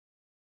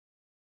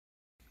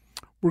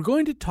We're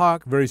going to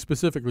talk very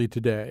specifically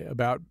today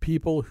about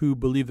people who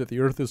believe that the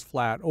Earth is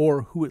flat,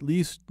 or who at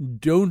least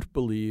don't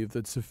believe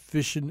that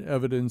sufficient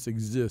evidence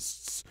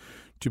exists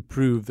to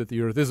prove that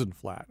the Earth isn't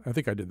flat. I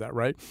think I did that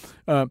right.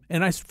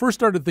 And I first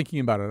started thinking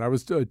about it. I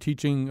was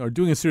teaching or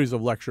doing a series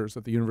of lectures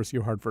at the University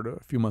of Hartford a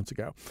few months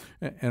ago.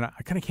 And I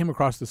kind of came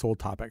across this whole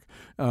topic.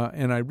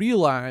 And I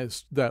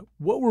realized that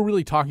what we're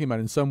really talking about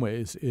in some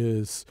ways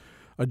is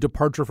a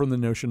departure from the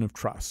notion of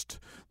trust.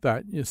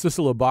 That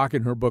Cicely Bach,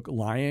 in her book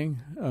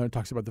Lying,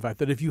 talks about the fact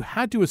that if you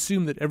had to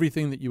assume that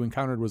everything that you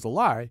encountered was a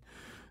lie,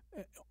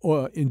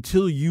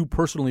 until you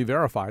personally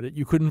verified it,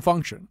 you couldn't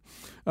function.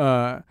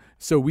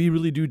 So we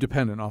really do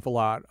depend an awful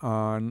lot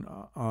on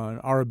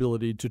our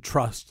ability to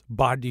trust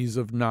bodies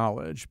of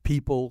knowledge,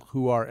 people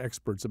who are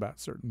experts about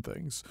certain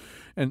things.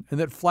 And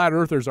that flat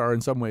earthers are in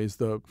some ways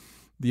the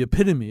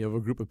epitome of a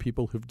group of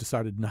people who've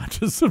decided not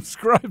to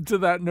subscribe to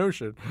that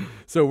notion.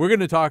 So we're going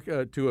to talk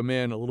to a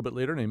man a little bit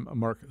later named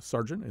Mark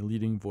Sargent, a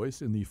leading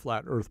voice in the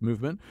flat earth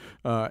movement.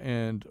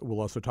 And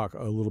we'll also talk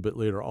a little bit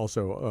later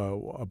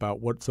also about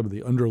what some of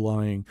the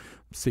underlying,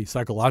 say,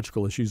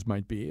 psychological issues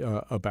might be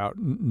about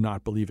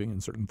not believing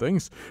in certain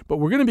things. But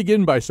we're going to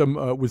begin by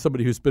with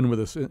somebody who's been with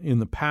us in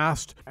the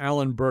past,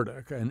 Alan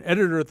Burdick, an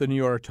editor at the New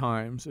York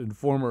Times and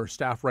former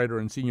staff writer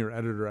and senior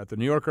editor at The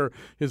New Yorker.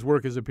 His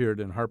work has appeared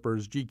in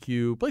Harper's,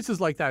 GQ,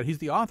 places like that. He's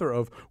the author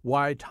of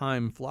Why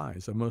Time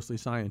Flies, a mostly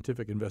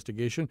scientific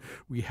investigation.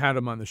 We had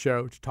him on the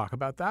show to talk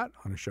about that,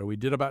 on a show we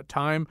did about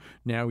time.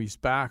 Now he's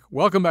back.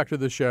 Welcome back to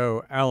the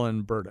show,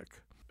 Alan Burdick.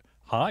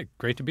 Hi,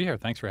 great to be here.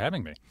 Thanks for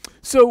having me.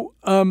 So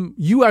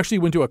you actually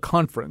went to a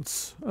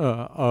conference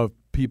of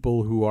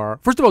people who are,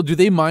 first of all, do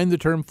they mind the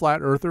term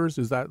flat earthers?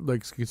 Is that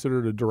like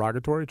considered a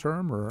derogatory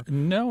term? Or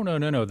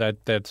No.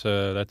 That's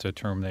a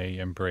term they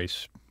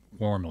embrace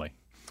warmly.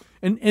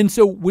 And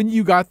so when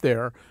you got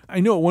there, I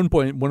know at one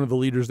point one of the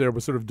leaders there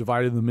was sort of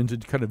dividing them into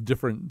kind of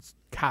different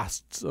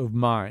castes of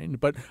mind.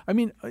 But I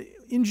mean,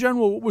 in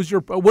general, what was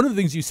one of the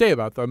things you say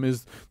about them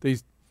is they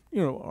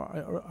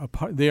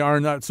are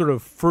not sort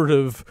of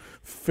furtive,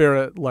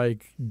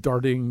 ferret-like,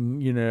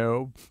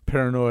 darting,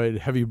 paranoid,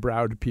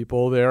 heavy-browed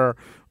people. They're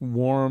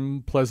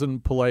warm,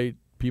 pleasant, polite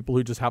people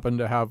who just happen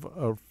to have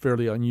a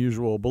fairly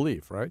unusual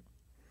belief, right?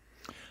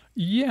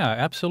 Yeah,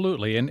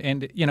 absolutely.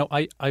 And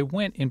I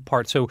went in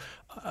part. So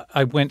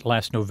I went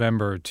last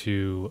November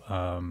to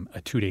a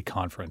 2-day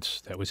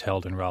conference that was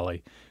held in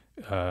Raleigh,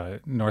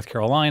 North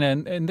Carolina,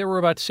 and there were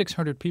about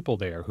 600 people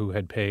there who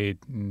had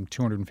paid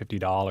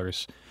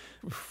 $250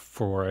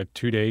 for a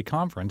 2-day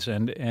conference,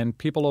 and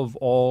people of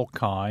all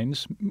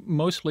kinds,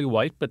 mostly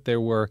white, but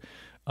there were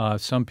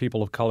some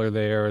people of color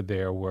there.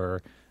 There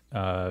were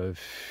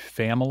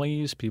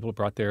families, people who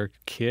brought their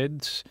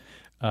kids.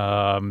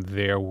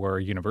 There were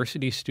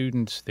university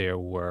students. There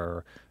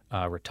were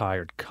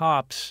retired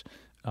cops,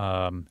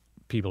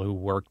 people who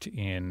worked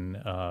in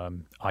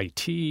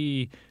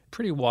IT,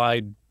 pretty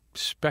wide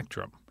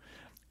spectrum,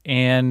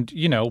 and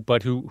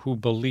but who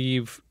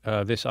believe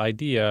this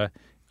idea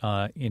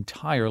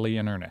entirely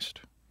in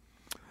earnest.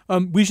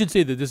 We should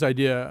say that this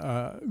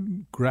idea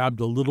grabbed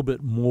a little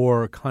bit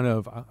more kind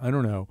of,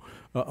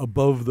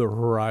 above the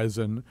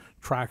horizon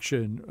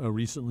traction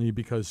recently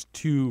because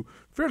two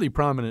fairly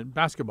prominent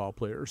basketball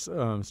players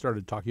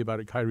started talking about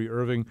it. Kyrie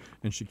Irving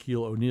and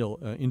Shaquille O'Neal,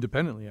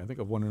 independently, I think,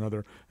 of one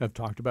another, have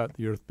talked about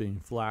the Earth being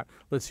flat.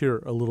 Let's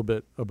hear a little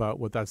bit about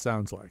what that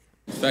sounds like.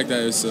 The fact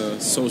that it's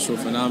a social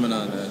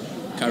phenomenon that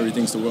Kyrie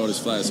thinks the world is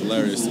flat is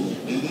hilarious to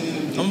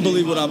me. I'm going to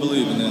believe what I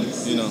believe, and then,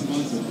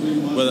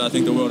 whether I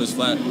think the world is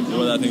flat or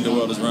whether I think the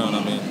world is round,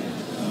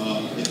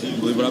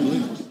 believe what I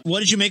believe. What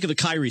did you make of the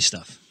Kyrie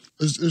stuff?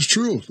 It's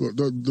true. What?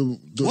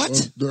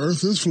 The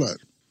Earth is flat.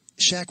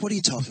 Shaq, what are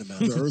you talking about?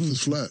 The Earth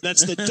is flat.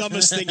 That's the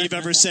dumbest thing you've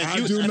ever said.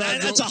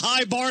 That's a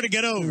high bar to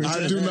get over.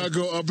 I do not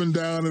go up and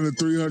down in a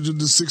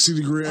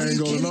 360-degree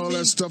angle and all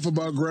that stuff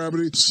about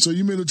gravity. So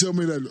you mean to tell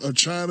me that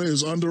China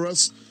is under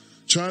us?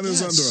 China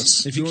is under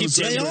us. If you keep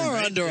they are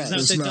under us.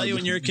 That's what they tell you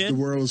when you're a kid? The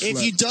world is flat.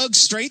 If you dug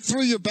straight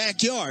through your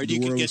backyard,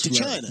 you could get to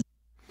China.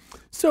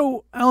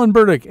 So, Alan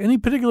Burdick, any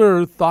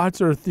particular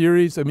thoughts or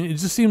theories? I mean, it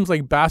just seems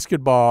like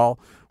basketball,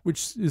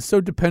 which is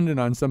so dependent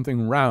on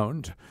something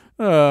round,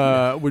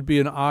 would be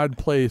an odd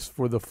place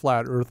for the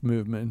flat Earth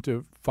movement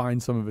to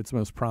find some of its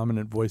most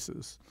prominent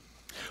voices.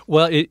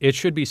 Well, it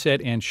should be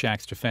said in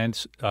Shaq's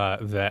defense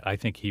that I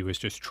think he was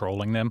just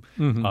trolling them.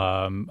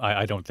 Mm-hmm.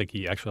 I don't think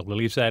he actually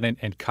believes that.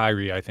 And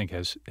Kyrie, I think,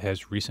 has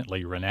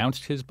recently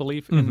renounced his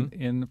belief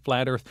in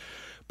flat Earth.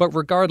 But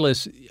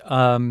regardless,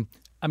 the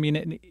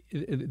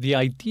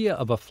idea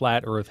of a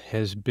flat Earth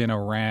has been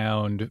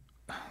around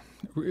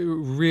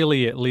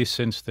really at least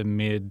since the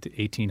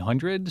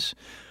mid-1800s.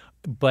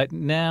 But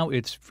now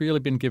it's really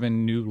been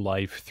given new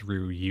life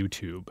through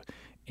YouTube.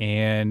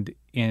 And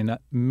in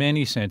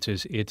many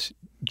senses, it's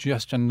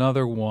just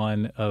another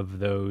one of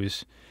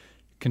those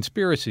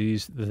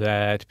conspiracies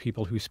that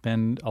people who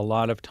spend a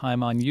lot of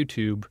time on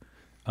YouTube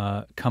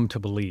come to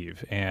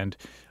believe. And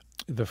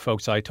the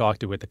folks I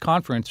talked to at the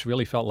conference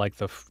really felt like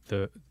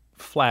the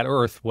flat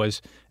Earth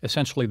was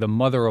essentially the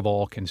mother of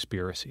all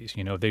conspiracies.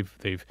 You know,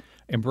 they've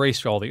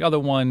embraced all the other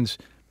ones,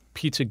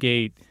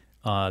 Pizzagate,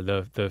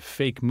 the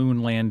fake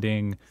moon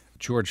landing,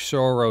 George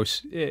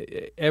Soros,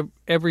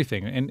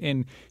 everything.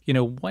 And you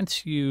know,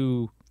 once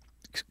you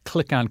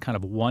click on kind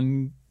of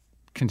one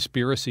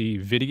conspiracy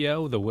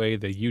video, the way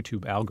the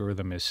YouTube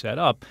algorithm is set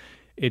up,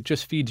 it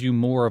just feeds you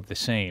more of the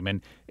same.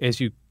 And as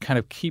you kind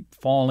of keep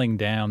falling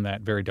down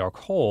that very dark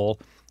hole,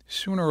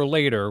 sooner or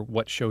later,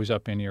 what shows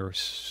up in your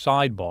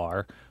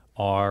sidebar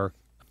are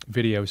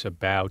videos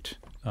about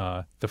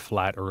the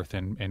flat Earth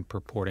and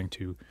purporting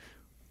to,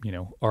 you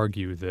know,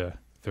 argue the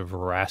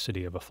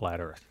veracity of a flat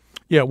Earth.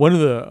 Yeah, one of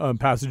the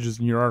passages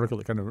in your article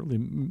that kind of really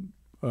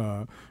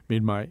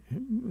made my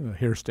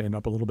hair stand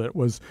up a little bit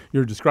was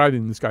you're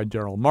describing this guy,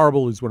 Daryl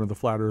Marble, who's one of the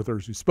flat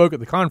earthers who spoke at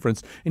the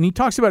conference, and he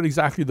talks about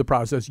exactly the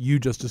process you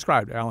just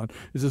described, Alan.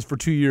 This is for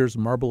 2 years,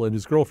 Marble and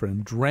his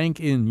girlfriend drank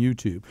in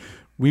YouTube.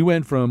 We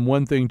went from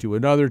one thing to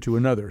another to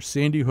another.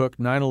 Sandy Hook,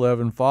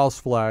 9/11, false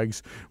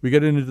flags. We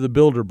get into the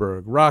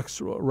Bilderberg,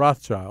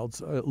 Rothschilds,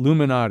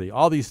 Illuminati,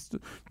 all these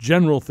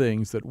general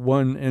things that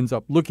one ends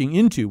up looking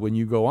into when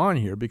you go on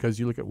here, because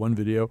you look at one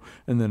video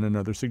and then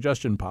another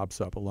suggestion pops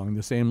up along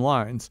the same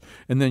lines.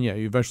 And then, yeah,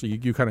 eventually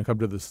you kind of come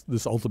to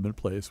this ultimate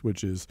place,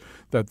 which is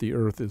that the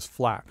Earth is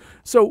flat.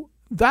 So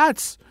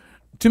that's...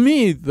 To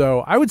me,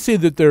 though, I would say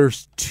that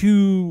there's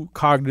two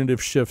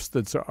cognitive shifts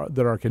that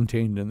are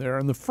contained in there.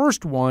 And the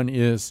first one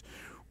is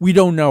we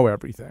don't know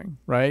everything,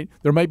 right?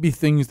 There might be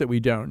things that we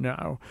don't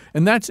know.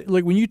 And that's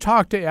like when you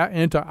talk to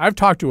I've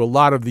talked to a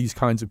lot of these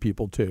kinds of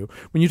people too.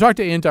 When you talk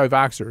to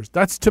anti-vaxxers,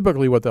 that's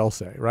typically what they'll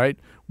say, right?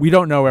 We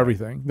don't know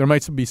everything. There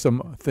might be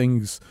some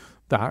things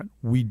that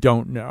we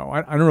don't know.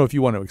 I don't know if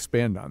you want to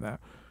expand on that.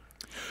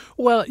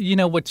 Well, you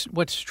know,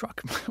 what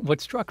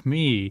struck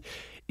me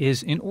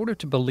is in order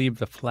to believe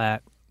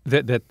that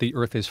the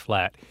Earth is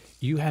flat,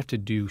 you have to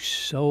do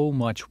so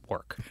much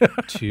work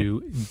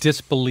to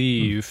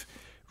disbelieve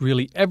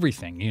really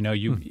everything. You know,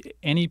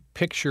 any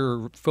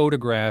picture,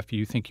 photograph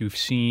you think you've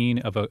seen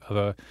of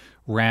a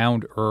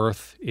round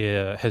Earth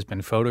has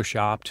been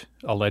photoshopped,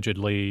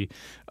 allegedly.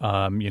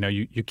 You know,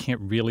 you can't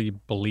really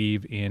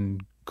believe in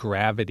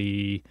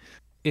gravity.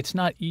 It's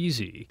not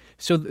easy.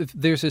 So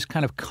there's this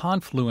kind of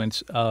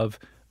confluence of,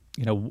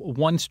 you know,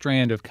 one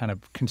strand of kind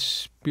of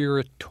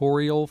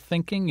conspiratorial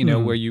thinking, you know,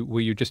 where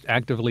you just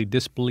actively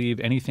disbelieve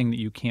anything that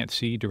you can't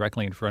see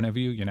directly in front of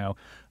you. You know,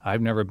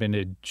 I've never been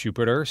to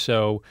Jupiter,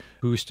 so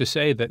who's to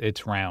say that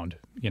it's round,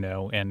 you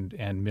know,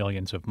 and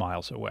millions of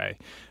miles away.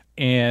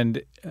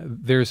 And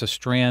there's a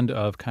strand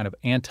of kind of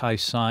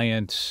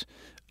anti-science,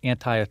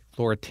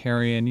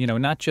 anti-authoritarian, you know,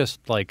 not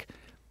just like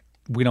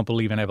we don't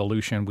believe in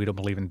evolution, we don't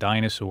believe in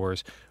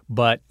dinosaurs,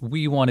 but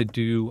we want to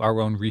do our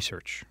own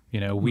research. You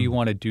know, we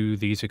want to do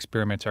these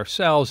experiments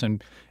ourselves,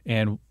 and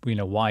you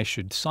know, why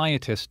should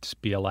scientists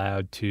be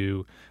allowed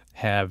to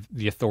have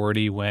the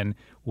authority when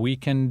we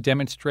can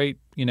demonstrate,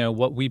 you know,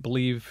 what we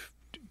believe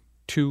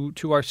to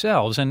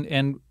ourselves,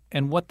 and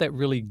what that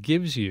really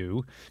gives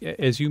you,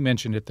 as you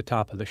mentioned at the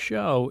top of the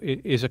show,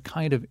 is a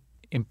kind of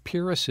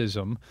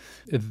empiricism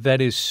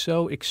that is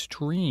so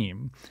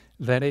extreme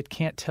that it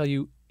can't tell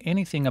you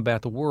anything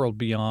about the world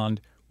beyond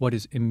what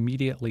is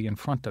immediately in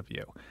front of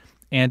you.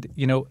 And,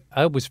 you know,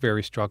 I was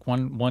very struck.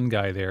 One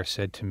guy there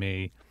said to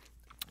me,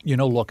 you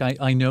know, look,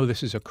 I know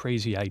this is a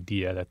crazy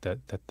idea that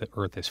the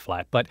Earth is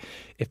flat, but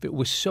if it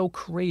was so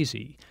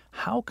crazy,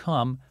 how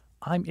come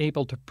I'm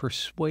able to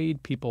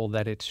persuade people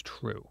that it's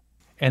true?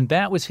 And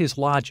that was his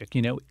logic.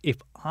 You know, if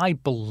I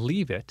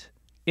believe it,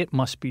 it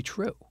must be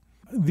true.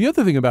 The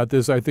other thing about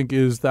this, I think,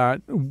 is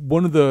that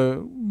one of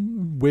the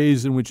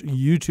ways in which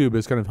YouTube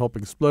has kind of helped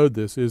explode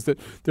this is that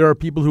there are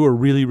people who are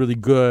really, really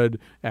good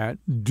at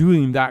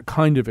doing that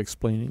kind of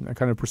explaining, that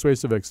kind of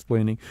persuasive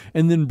explaining,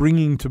 and then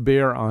bringing to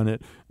bear on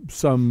it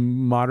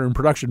some modern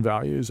production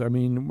values. I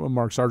mean,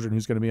 Mark Sargent,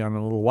 who's going to be on in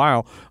a little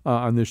while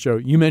on this show,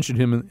 you mentioned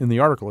him in the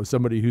article as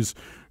somebody who's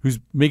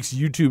makes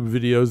YouTube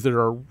videos that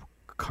are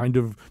kind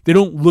of, they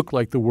don't look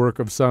like the work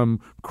of some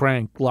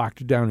crank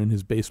locked down in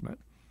his basement.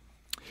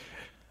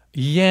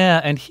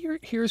 Yeah, and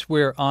here's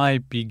where I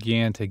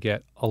began to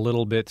get a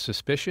little bit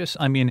suspicious.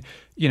 I mean,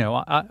 you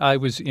know, I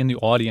was in the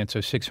audience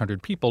of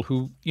 600 people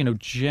who, you know,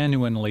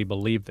 genuinely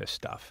believe this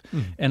stuff.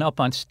 And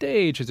up on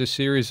stage is a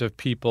series of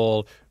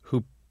people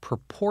who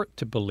purport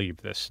to believe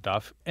this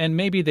stuff, and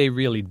maybe they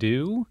really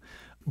do.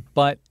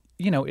 But,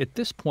 you know, at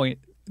this point,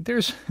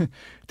 there's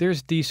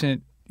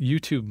decent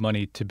YouTube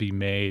money to be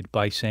made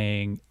by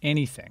saying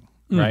anything,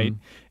 right?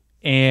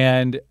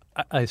 And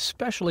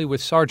especially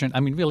with Sargent, I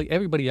mean, really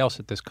everybody else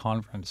at this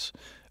conference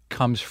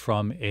comes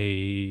from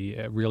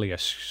really a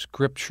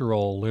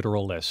scriptural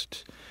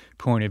literalist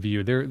point of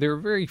view. There are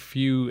very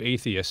few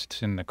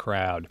atheists in the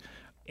crowd,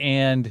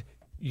 and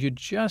you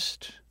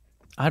just,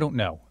 I don't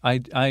know.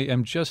 I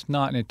am just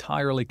not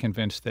entirely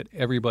convinced that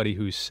everybody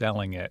who's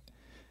selling it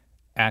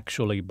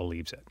actually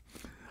believes it.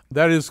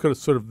 That is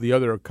sort of the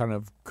other kind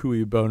of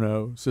cui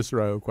bono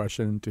Cicero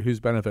question, to whose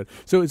benefit.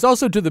 So it's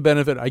also to the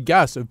benefit, I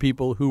guess, of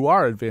people who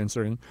are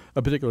advancing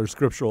a particular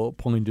scriptural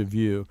point of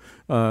view,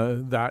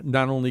 that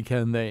not only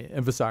can they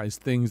emphasize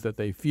things that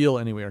they feel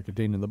anyway are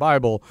contained in the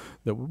Bible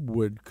that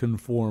would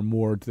conform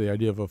more to the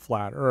idea of a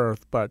flat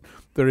earth, but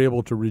they're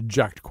able to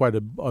reject quite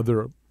a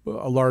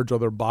large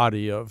other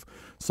body of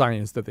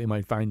science that they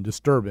might find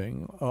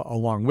disturbing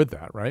along with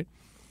that, right?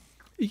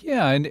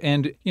 Yeah,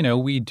 and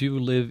we do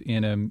live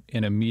in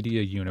a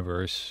media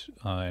universe,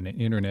 an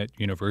internet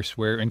universe,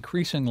 where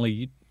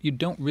increasingly you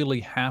don't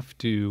really have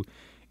to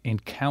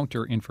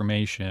encounter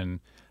information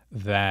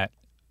that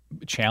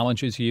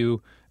challenges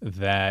you,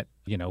 that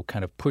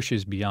kind of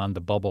pushes beyond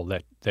the bubble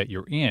that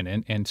you're in,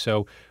 and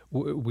so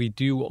we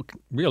do,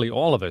 really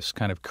all of us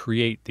kind of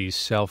create these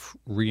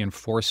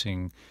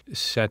self-reinforcing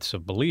sets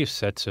of beliefs,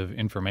 sets of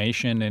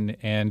information,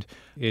 and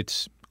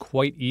it's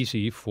quite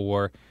easy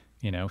for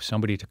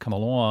somebody to come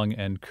along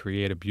and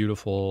create a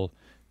beautiful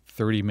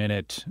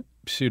 30-minute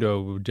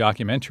pseudo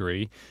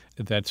documentary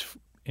that's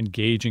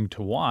engaging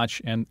to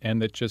watch and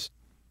that just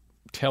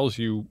tells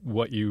you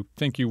what you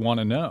think you want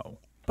to know.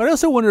 But I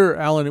also wonder,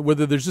 Alan,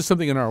 whether there's just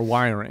something in our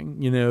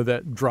wiring,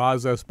 that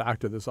draws us back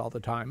to this all the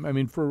time. I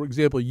mean, for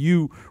example,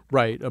 you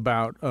write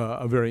about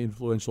a very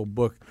influential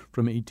book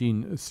from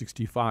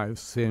 1865,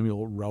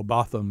 Samuel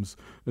Rowbotham's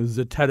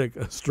Zetetic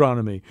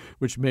Astronomy,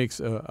 which makes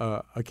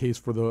a case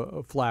for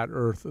the flat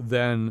Earth.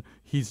 Then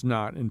he's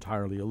not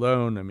entirely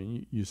alone. I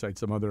mean, you cite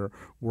some other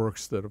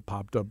works that have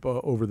popped up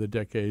over the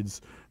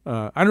decades.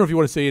 I don't know if you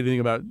want to say anything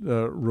about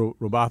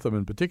Rowbotham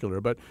in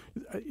particular, but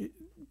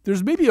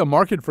there's maybe a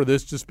market for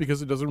this just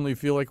because it doesn't really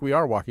feel like we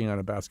are walking on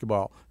a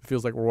basketball. It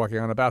feels like we're walking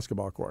on a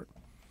basketball court.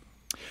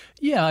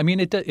 Yeah, I mean,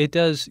 it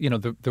does.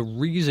 The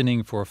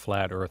reasoning for a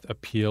flat Earth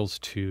appeals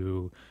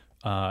to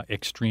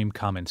extreme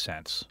common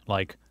sense.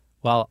 Like,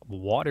 well,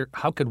 water.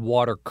 How could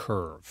water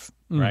curve,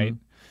 right?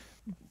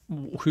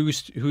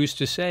 Who's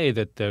to say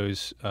that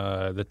those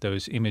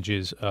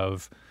images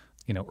of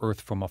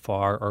Earth from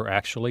afar are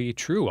actually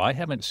true? I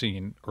haven't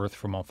seen Earth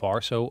from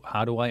afar, so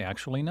how do I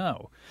actually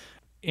know?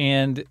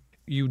 And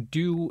you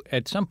do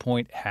at some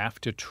point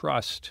have to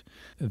trust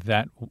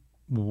that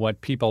what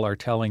people are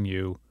telling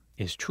you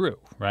is true,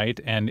 right?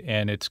 And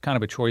it's kind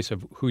of a choice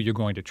of who you're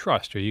going to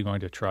trust. Are you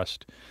going to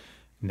trust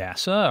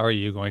NASA? Or are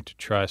you going to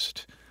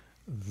trust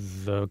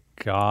the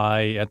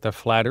guy at the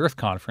Flat Earth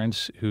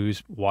Conference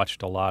who's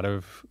watched a lot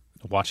of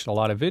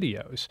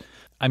videos?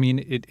 I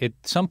mean, at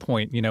some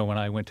point, when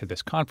I went to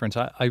this conference,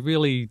 I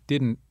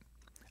didn't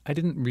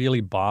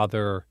really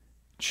bother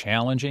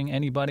challenging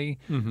anybody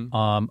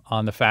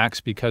on the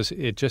facts because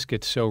it just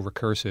gets so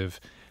recursive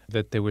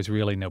that there was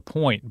really no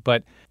point.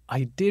 But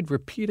I did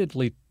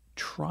repeatedly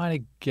try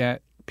to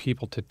get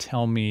people to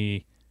tell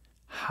me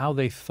how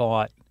they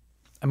thought.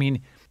 I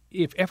mean,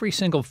 if every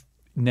single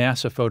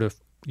NASA photo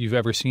you've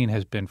ever seen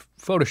has been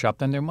Photoshopped,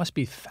 then there must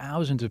be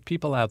thousands of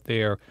people out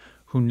there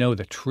who know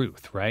the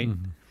truth, right?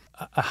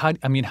 How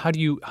do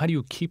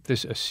you keep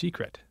this a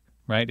secret?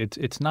 Right?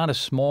 It's not a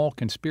small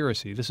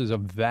conspiracy. This is a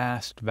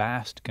vast,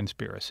 vast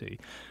conspiracy.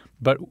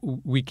 But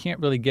we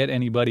can't really get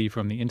anybody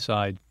from the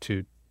inside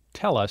to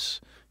tell us,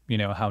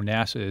 how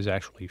NASA is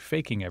actually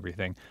faking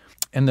everything.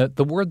 And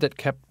the word that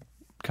kept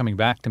coming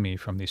back to me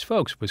from these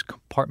folks was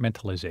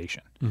compartmentalization.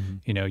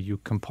 You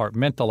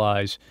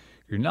compartmentalize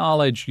your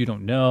knowledge. You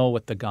don't know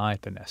what the guy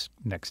at the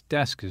next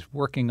desk is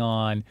working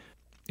on.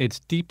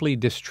 It's deeply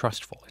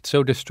distrustful. It's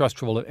so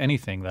distrustful of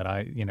anything that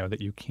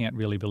that you can't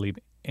really believe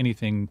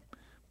anything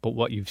but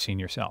what you've seen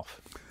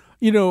yourself.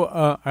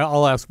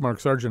 I'll ask Mark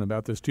Sargent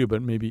about this too,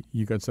 but maybe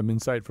you got some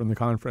insight from the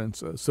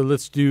conference. So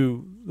let's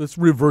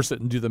reverse it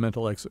and do the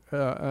mental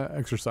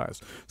exercise.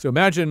 So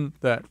imagine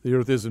that the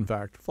Earth is in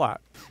fact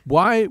flat.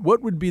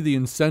 What would be the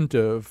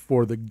incentive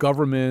for the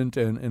government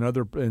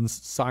and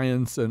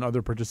science and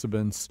other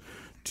participants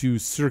to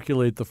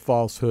circulate the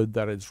falsehood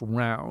that it's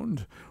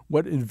round?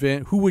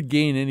 Who would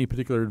gain any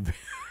particular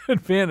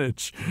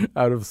advantage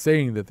out of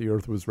saying that the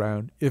Earth was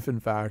round if, in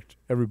fact,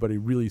 everybody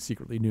really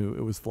secretly knew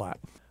it was flat?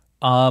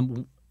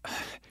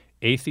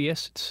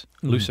 Atheists,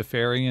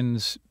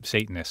 Luciferians,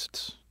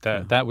 Satanists.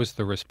 That was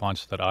the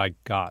response that I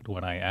got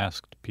when I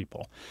asked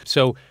people.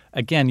 So,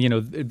 again,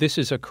 this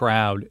is a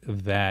crowd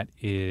that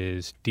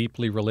is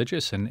deeply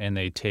religious and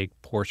they take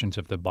portions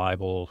of the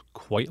Bible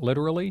quite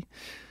literally.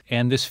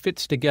 And this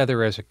fits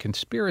together as a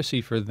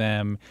conspiracy for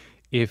them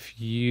if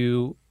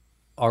you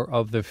are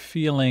of the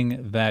feeling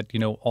that,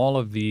 all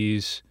of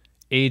these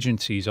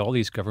agencies, all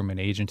these government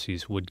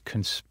agencies would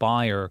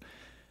conspire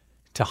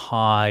to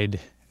hide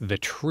the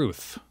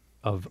truth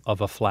of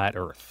a flat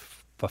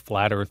Earth, the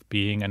flat Earth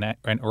being an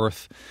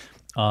Earth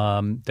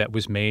that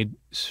was made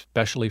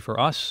specially for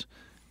us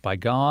by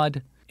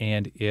God.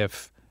 And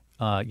if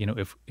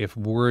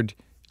word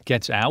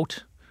gets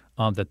out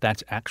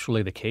that's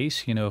actually the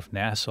case, if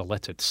NASA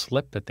lets it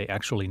slip that they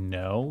actually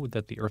know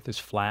that the Earth is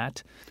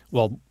flat,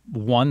 well,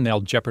 one,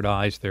 they'll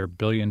jeopardize their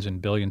billions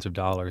and billions of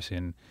dollars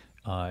in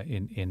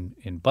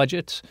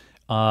budgets.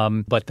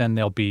 But then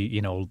they'll be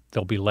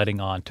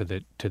letting on to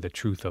the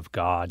truth of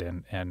God,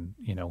 and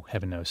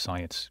heaven knows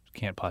science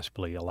can't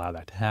possibly allow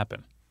that to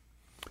happen.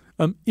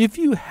 If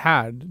you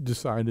had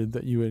decided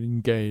that you would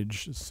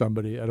engage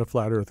somebody at a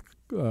Flat Earth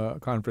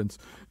conference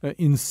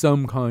in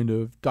some kind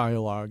of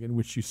dialogue in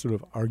which you sort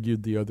of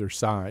argued the other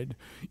side,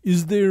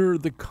 is there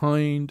the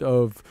kind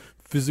of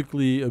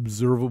physically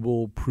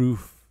observable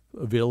proof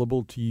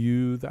available to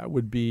you that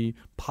would be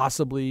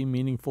possibly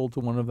meaningful to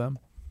one of them?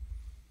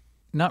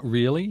 Not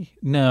really.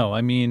 No.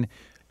 I mean,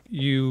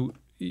 you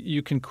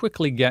can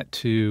quickly get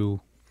to,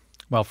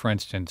 well, for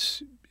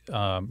instance,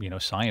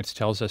 science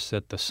tells us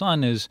that the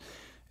sun is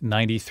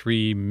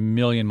 93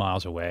 million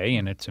miles away,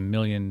 and it's 1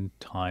 million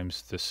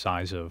times the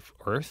size of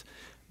Earth.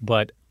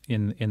 But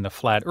in the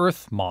flat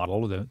Earth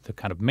model, the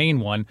kind of main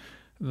one,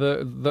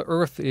 the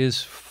Earth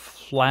is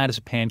flat as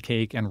a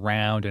pancake and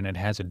round, and it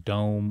has a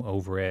dome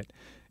over it.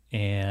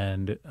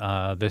 And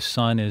the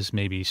sun is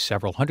maybe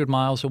several hundred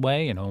miles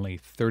away and only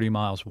 30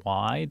 miles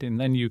wide. And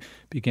then you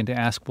begin to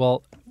ask,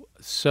 well,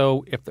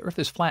 so if the Earth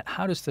is flat,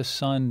 how does the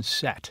sun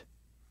set,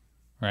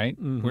 right?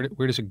 Mm-hmm.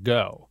 Where does it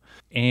go?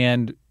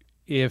 And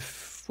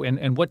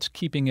and what's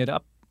keeping it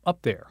up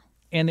there?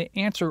 And the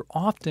answer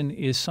often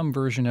is some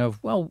version of,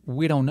 well,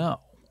 we don't know.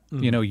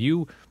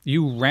 Mm-hmm.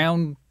 You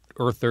round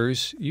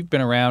earthers, you've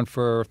been around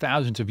for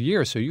thousands of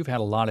years, so you've had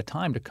a lot of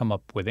time to come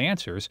up with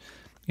answers.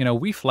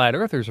 We flat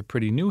earthers are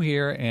pretty new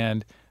here,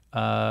 and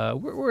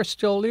we're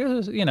still,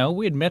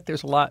 we admit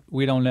there's a lot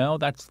we don't know.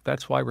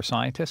 That's why we're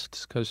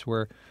scientists, because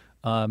we're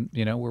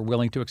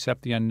willing to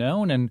accept the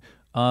unknown. And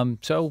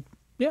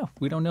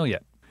we don't know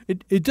yet.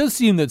 It does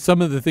seem that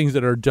some of the things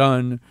that are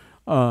done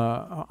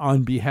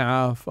on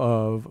behalf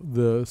of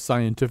the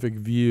scientific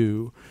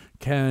view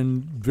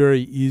can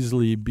very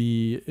easily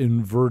be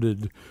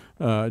inverted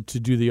to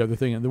do the other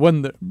thing. And the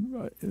one that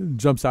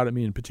jumps out at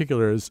me in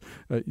particular is,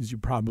 as you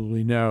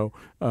probably know,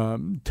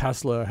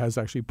 Tesla has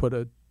actually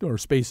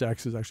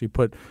SpaceX has actually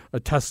put a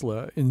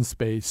Tesla in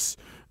space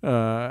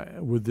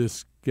with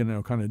this,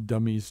 kind of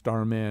dummy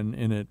Starman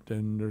in it,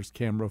 and there's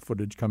camera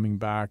footage coming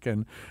back.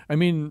 And I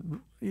mean,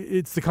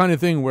 it's the kind of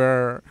thing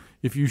where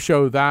if you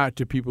show that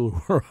to people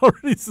who are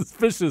already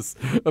suspicious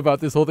about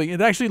this whole thing, it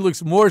actually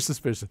looks more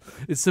suspicious.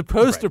 It's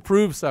supposed to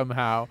prove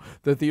somehow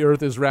that the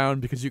Earth is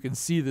round because you can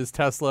see this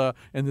Tesla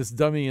and this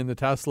dummy in the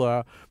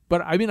Tesla.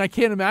 But I mean, I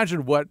can't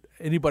imagine what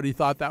anybody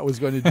thought that was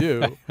going to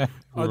do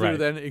other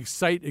than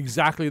excite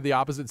exactly the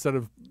opposite set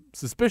of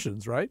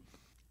suspicions, right?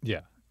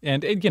 Yeah.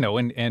 And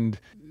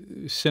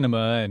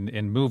cinema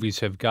and movies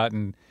have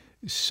gotten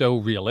so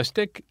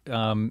realistic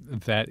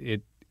that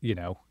it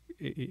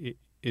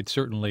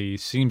certainly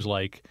seems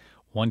like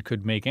one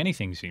could make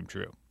anything seem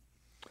true.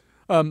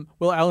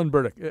 Well, Alan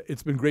Burdick,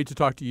 it's been great to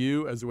talk to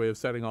you as a way of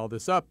setting all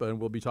this up, and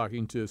we'll be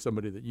talking to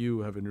somebody that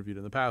you have interviewed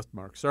in the past,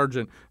 Mark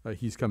Sargent.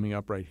 He's coming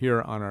up right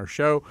here on our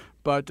show.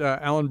 But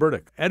Alan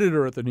Burdick,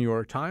 editor at the New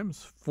York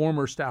Times,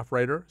 former staff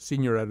writer,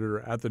 senior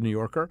editor at the New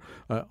Yorker,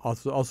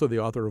 also the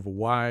author of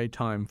Why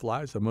Time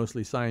Flies, a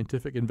mostly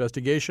scientific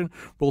investigation.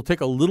 We'll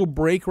take a little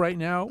break right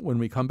now. When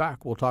we come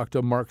back, we'll talk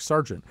to Mark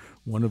Sargent,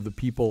 one of the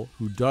people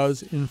who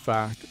does, in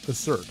fact,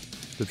 assert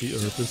that the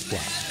Earth is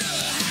flat.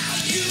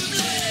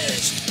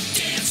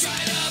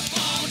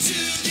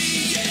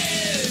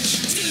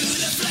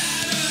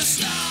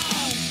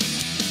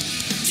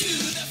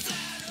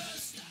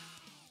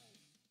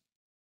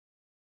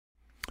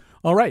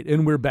 All right,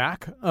 and we're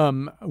back.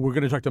 We're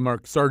going to talk to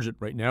Mark Sargent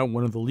right now,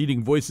 one of the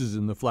leading voices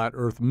in the Flat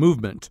Earth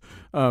movement.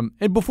 And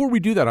before we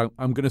do that,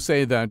 I'm going to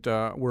say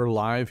that we're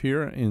live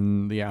here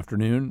in the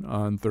afternoon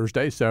on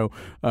Thursday. So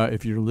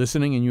if you're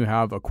listening and you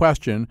have a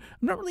question,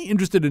 I'm not really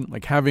interested in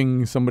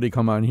having somebody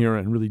come on here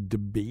and really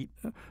debate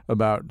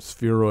about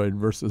spheroid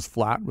versus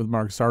flat with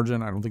Mark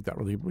Sargent. I don't think that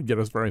really would get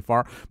us very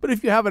far. But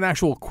if you have an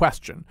actual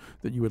question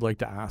that you would like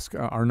to ask,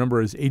 our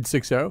number is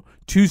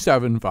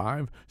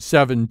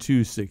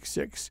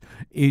 860-275-7266.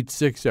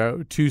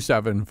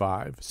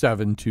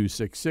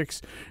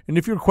 860-275-7266. And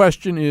if your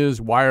question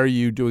is, why are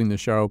you doing the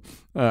show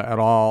at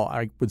all,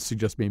 I would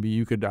suggest maybe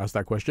you could ask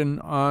that question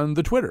on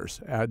the Twitters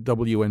at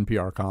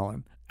WNPR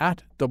Colin,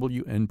 at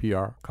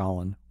WNPR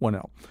Colin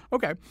 1L.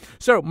 Okay,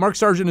 so Mark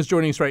Sargent is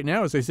joining us right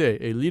now, as I say,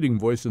 a leading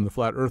voice in the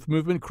Flat Earth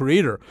movement,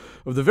 creator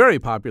of the very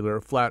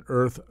popular Flat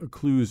Earth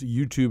Clues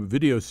YouTube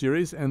video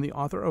series, and the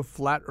author of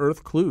Flat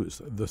Earth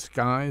Clues, The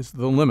Sky's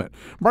the Limit.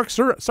 Mark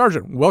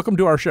Sargent, welcome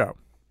to our show.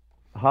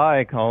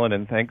 Hi, Colin,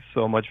 and thanks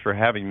so much for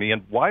having me.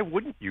 And why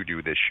wouldn't you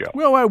do this show?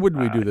 Well, why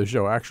wouldn't we do this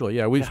show, actually?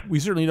 Yeah, we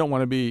certainly don't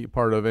want to be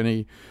part of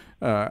any,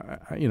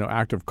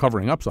 act of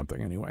covering up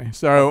something anyway.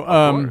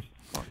 So,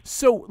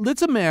 So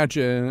let's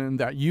imagine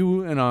that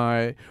you and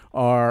I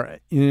are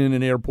in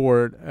an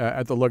airport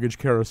at the luggage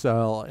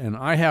carousel, and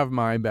I have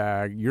my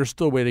bag. You're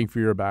still waiting for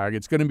your bag.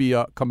 It's going to be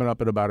coming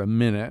up in about a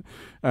minute.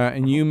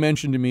 And you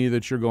mentioned to me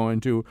that you're going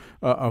to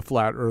a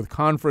Flat Earth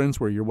conference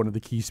where you're one of the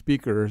key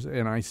speakers.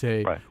 And I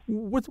say, Right.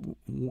 What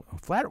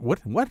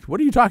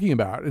are you talking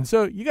about? And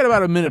so you got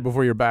about a minute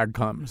before your bag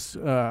comes.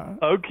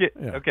 Okay.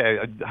 Yeah. Okay.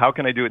 How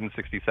can I do it in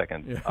 60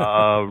 seconds?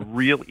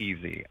 Real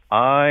easy.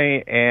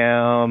 I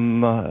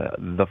am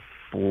the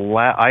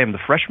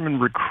freshman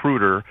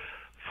recruiter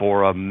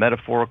for a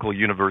metaphorical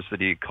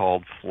university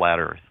called Flat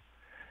Earth.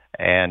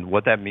 And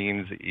what that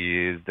means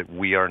is that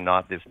we are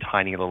not this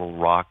tiny little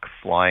rock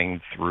flying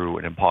through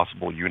an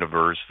impossible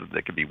universe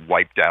that could be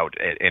wiped out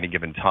at any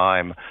given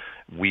time.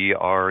 We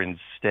are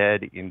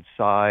instead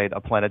inside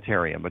a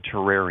planetarium, a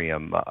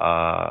terrarium,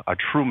 a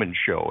Truman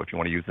Show, if you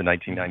want to use the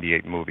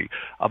 1998 movie,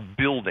 a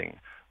building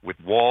with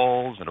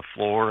walls and a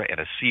floor and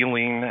a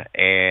ceiling,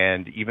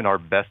 and even our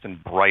best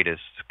and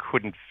brightest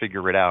couldn't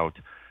figure it out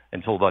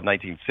until about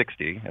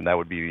 1960, and that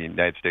would be the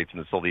United States and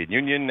the Soviet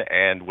Union.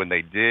 And when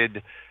they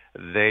did,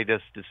 they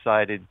just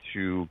decided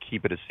to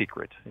keep it a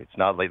secret. It's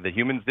not like the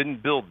humans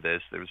didn't build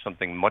this. There was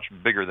something much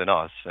bigger than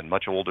us and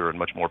much older and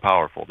much more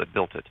powerful that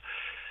built it.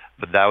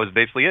 But that was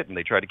basically it, and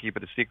they tried to keep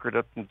it a secret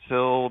up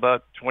until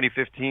about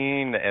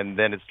 2015, and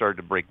then it started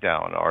to break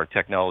down. Our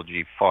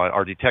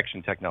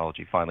detection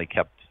technology finally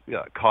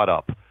caught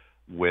up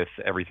with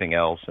everything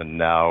else, and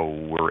now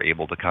we're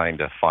able to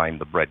kind of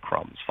find the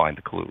breadcrumbs, find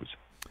the clues.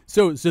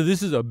 So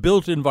this is a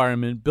built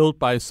environment built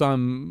by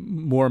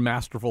some more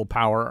masterful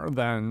power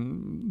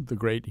than the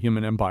great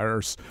human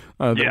empires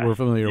that we're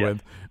familiar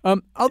with.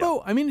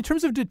 Although, I mean, in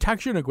terms of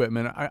detection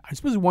equipment, I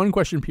suppose one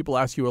question people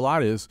ask you a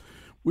lot is,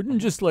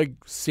 wouldn't just like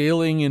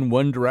sailing in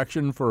one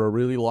direction for a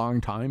really long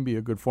time be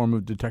a good form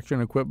of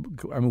detection equipment?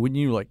 I mean, wouldn't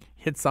you like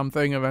hit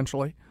something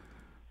eventually?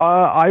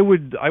 I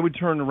would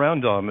turn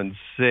around and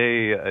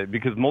say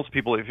because most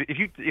people, if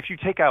you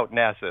take out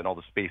NASA and all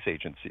the space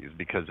agencies,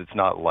 because it's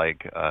not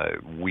like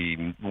we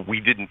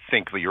didn't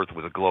think the Earth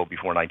was a globe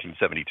before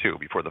 1972,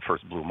 before the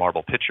first blue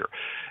marble picture.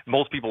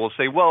 Most people will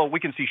say, well,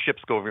 we can see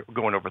ships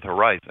going over the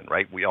horizon,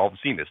 right? We all have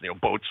seen this.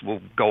 Boats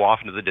will go off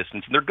into the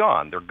distance and they're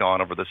gone. They're gone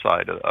over the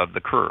side of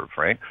the curve,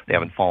 right? They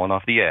haven't fallen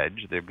off the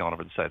edge. They've gone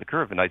over the side of the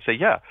curve. And I'd say,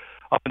 yeah.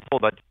 Up until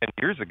about 10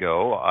 years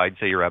ago, I'd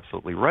say you're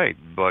absolutely right.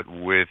 But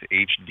with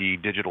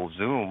HD digital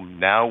zoom,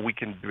 now we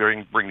can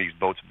bring these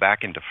boats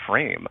back into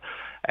frame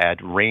at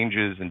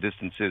ranges and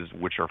distances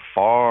which are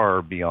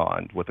far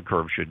beyond what the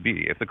curve should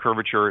be. If the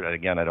curvature, and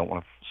again, I don't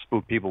want to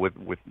spook people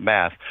with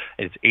math,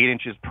 it's 8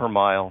 inches per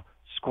mile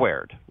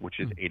squared, which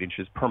is 8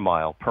 inches per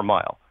mile per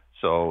mile.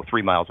 So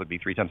 3 miles would be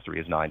 3 times 3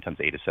 is 9 times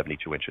 8 is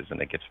 72 inches,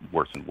 and it gets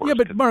worse and worse. Yeah,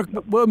 but Mark,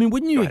 well, I mean,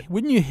 wouldn't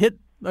you hit?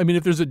 I mean,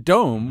 if there's a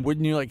dome,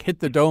 wouldn't you like hit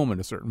the dome at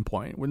a certain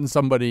point? Wouldn't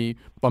somebody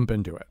bump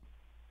into it?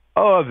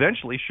 Oh,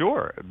 eventually,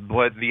 sure.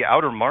 But the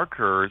outer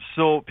marker,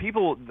 so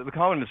the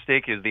common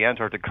mistake is the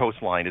Antarctic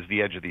coastline is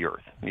the edge of the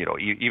Earth.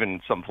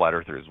 Even some flat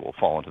earthers will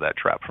fall into that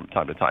trap from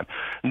time to time.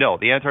 No,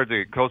 the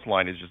Antarctic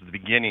coastline is just the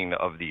beginning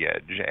of the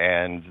edge,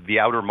 and the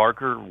outer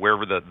marker,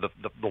 wherever the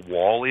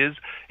wall is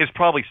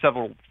probably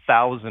several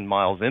thousand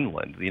miles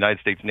inland. The United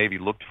States Navy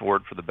looked for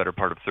it for the better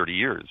part of 30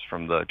 years,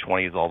 from the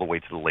 20s all the way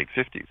to the late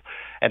 50s.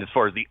 And as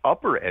far as the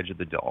upper edge of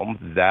the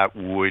dome, that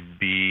would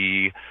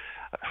be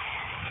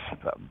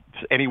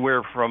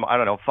anywhere from,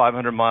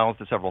 500 miles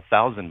to several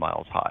thousand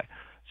miles high.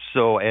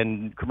 So,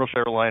 and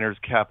commercial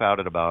airliners cap out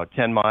at about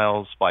 10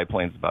 miles, spy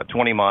planes about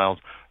 20 miles.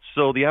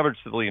 So the average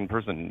civilian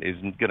person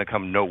isn't going to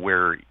come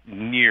nowhere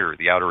near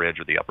the outer edge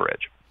or the upper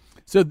edge.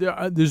 So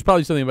there's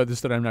probably something about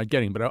this that I'm not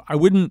getting, but I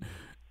wouldn't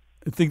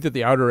think that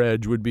the outer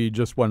edge would be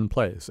just one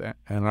place,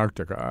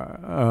 Antarctica.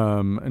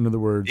 In other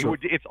words,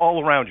 it's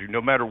all around you,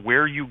 no matter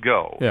where you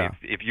go. Yeah.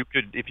 If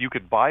you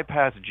could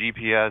bypass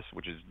GPS,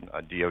 which is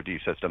a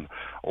DoD system,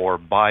 or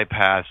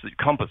bypass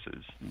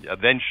compasses,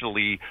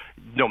 eventually,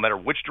 no matter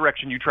which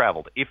direction you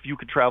traveled, if you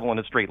could travel in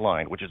a straight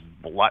line, which is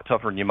a lot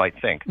tougher than you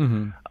might think,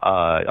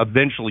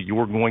 eventually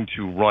you're going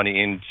to run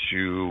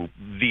into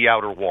the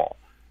outer wall.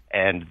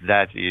 And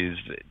that is,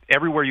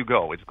 everywhere you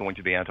go, it's going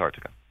to be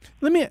Antarctica.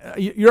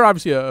 You're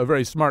obviously a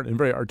very smart and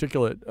very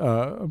articulate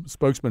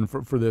spokesman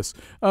for this.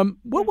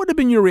 What would have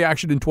been your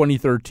reaction in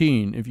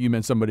 2013 if you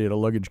met somebody at a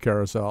luggage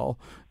carousel?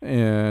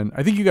 And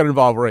I think you got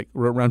involved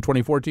around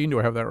 2014. Do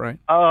I have that right?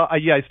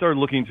 Yeah, I started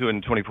looking into it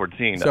in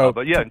 2014.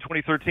 But yeah, in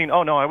 2013,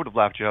 oh no, I would have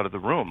laughed you out of the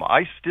room.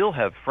 I still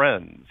have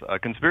friends,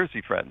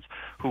 conspiracy friends,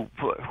 who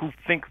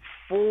think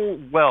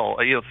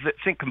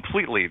think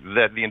completely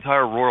that the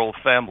entire royal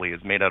family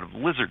is made out of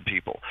lizard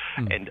people.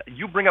 And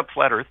you bring up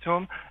flat Earth to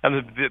them,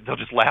 and they'll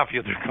just laugh at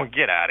you. They're going,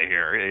 get out of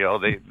here.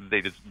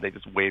 They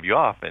just wave you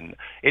off, and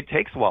it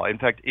takes a while. In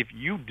fact, if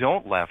you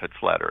don't laugh at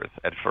flat Earth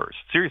at first,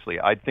 seriously,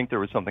 I'd think there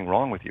was something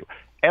wrong with you.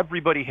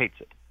 Everybody hates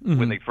it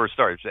when they first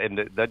start, and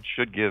that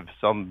should give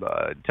some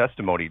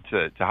testimony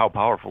to how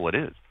powerful it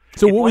is.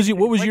 So what was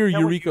your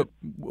eureka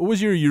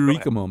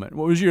moment?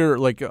 What was your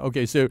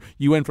okay, so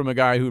you went from a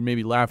guy who would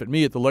maybe laugh at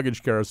me at the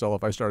luggage carousel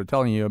if I started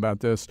telling you about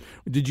this.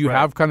 Did you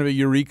have kind of a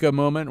eureka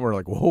moment where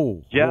like, whoa,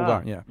 hold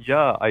on?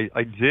 Yeah,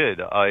 I did.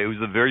 It was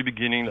the very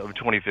beginning of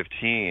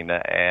 2015,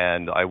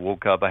 and I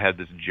woke up. I had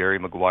this Jerry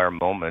Maguire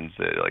moment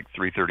at like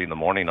 3:30 in the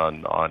morning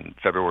on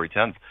February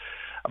 10th.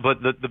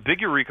 But the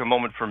big eureka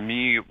moment for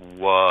me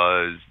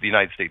was the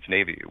United States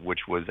Navy, which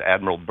was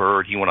Admiral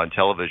Byrd. He went on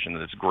television.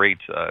 It's great.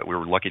 We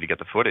were lucky to get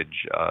the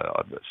footage.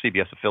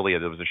 CBS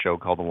affiliate, there was a show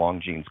called The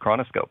Longines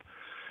Chronoscope.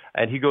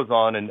 And he goes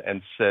on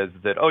and says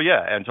that, oh,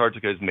 yeah,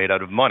 Antarctica is made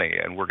out of money,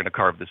 and we're going to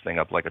carve this thing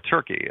up like a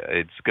turkey.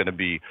 It's going to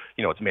be,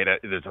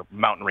 there's a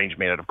mountain range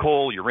made out of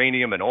coal,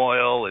 uranium, and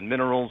oil, and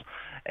minerals.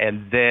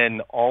 And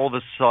then all of a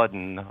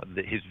sudden,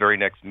 his very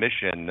next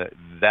mission,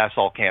 that's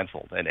all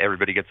canceled, and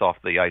everybody gets off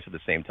the ice at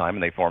the same time,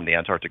 and they form the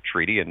Antarctic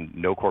Treaty, and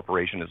no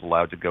corporation is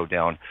allowed to go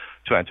down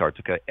to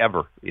Antarctica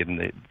ever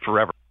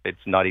forever. It's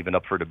not even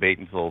up for debate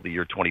until the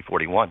year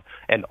 2041,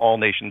 and all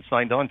nations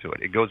signed on to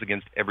it. It goes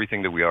against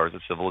everything that we are as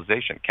a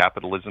civilization.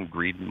 Capitalism,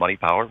 greed, money,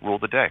 power rule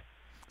the day.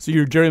 So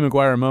your Jerry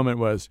Maguire moment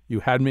was, you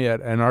had me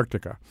at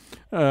Antarctica.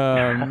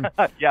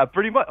 Yeah,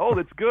 pretty much. Oh,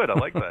 that's good. I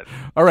like that.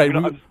 All right.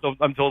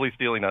 I'm totally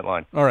stealing that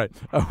line. All right.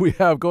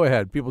 Go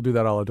ahead. People do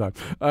that all the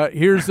time.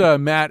 Here's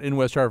Matt in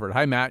West Hartford.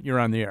 Hi, Matt. You're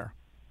on the air.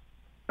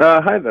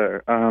 Hi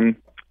there.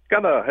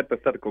 Got a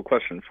hypothetical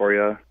question for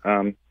you.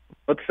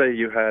 Let's say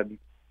you had,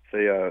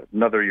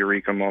 another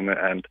eureka moment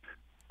and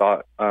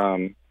thought,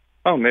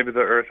 maybe the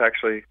Earth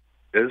actually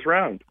is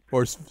round.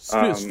 Or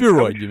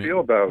spheroid, you feel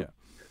about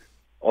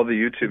all the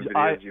YouTube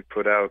videos you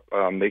put out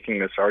making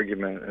this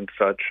argument and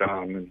such,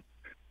 and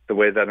the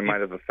way that it might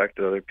have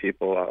affected other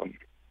people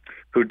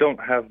who don't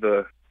have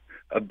the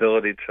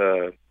ability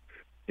to,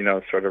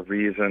 sort of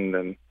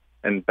reason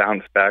and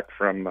bounce back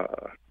from, I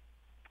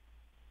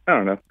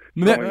don't know.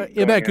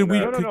 Matt, could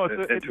we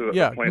into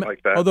a point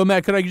like that? Although,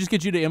 Matt, could I just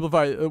get you to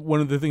amplify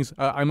one of the things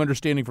I'm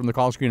understanding from the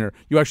call screener?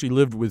 You actually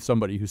lived with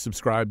somebody who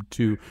subscribed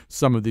to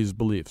some of these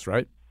beliefs,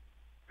 right?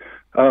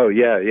 Oh,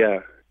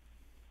 yeah.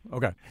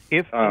 Okay.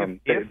 They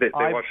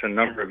watched a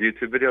number of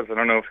YouTube videos. I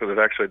don't know if it was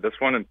actually this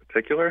one in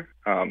particular.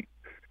 All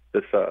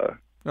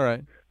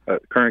right.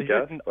 Current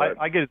guest.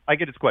 I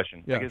get his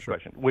question. Yeah, I get his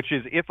question, which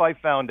is if I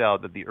found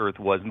out that the Earth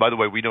was, and by the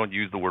way, we don't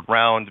use the word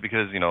round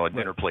because a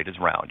dinner plate is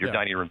round. Your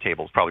dining room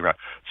table is probably round.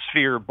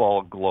 Sphere,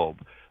 ball,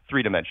 globe,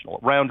 three-dimensional.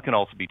 Round can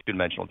also be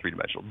two-dimensional and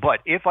three-dimensional. But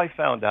if I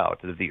found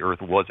out that the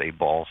Earth was a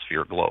ball,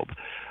 sphere, globe,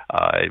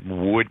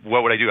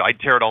 what would I do? I'd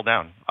tear it all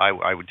down.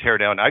 I would tear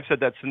down. I've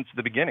said that since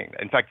the beginning.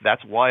 In fact,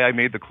 that's why I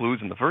made the clues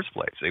in the first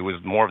place. It was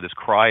more of this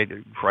cry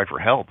for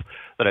help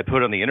that I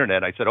put on the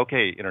internet. I said,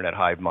 okay, Internet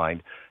hive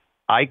mind,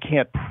 I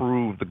can't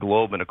prove the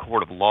globe in a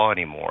court of law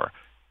anymore.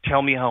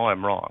 Tell me how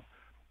I'm wrong.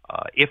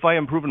 If I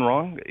am proven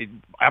wrong,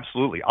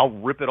 absolutely, I'll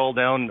rip it all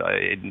down.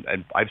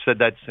 And I've said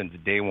that since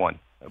day one.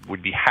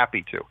 Would be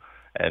happy to.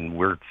 And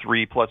we're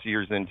 3+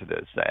 years into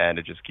this, and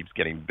it just keeps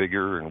getting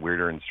bigger and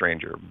weirder and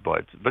stranger.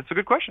 But it's a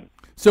good question.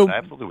 So I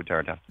absolutely would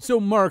tear it down. So,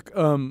 Mark,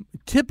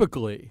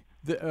 typically,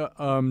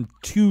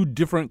 two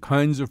different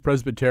kinds of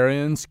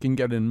Presbyterians can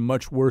get in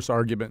much worse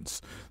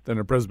arguments than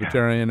a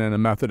Presbyterian and a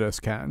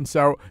Methodist can.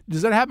 So,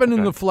 does that happen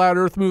in the flat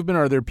Earth movement?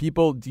 Are there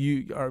people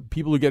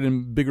who get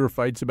in bigger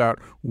fights about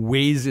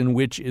ways in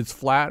which it's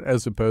flat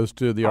as opposed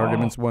to the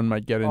arguments one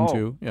might get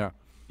into?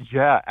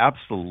 Yeah,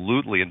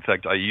 absolutely. In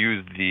fact, I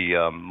used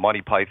the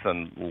Monty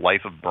Python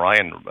Life of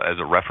Brian as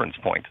a reference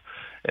point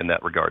in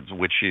that regards,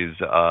 which is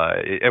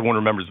everyone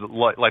remembers the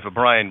Life of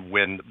Brian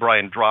when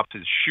Brian dropped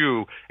his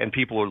shoe and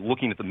people are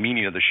looking at the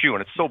meaning of the shoe,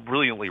 and it's so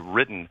brilliantly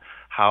written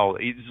how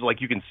it's like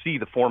you can see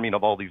the forming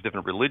of all these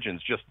different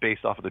religions just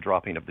based off of the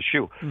dropping of the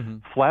shoe. Mm-hmm.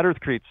 Flat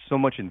Earth creates so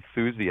much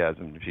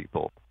enthusiasm in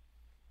people.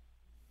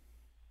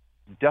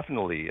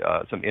 Definitely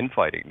some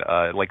infighting.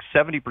 Like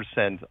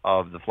 70%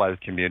 of the flat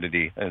Earth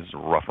community, and it's a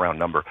rough round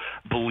number,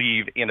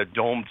 believe in a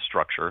domed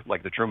structure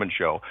like the Truman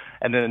Show,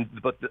 and then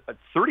but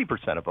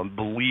 30% of them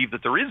believe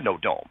that there is no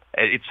dome.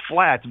 It's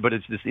flat, but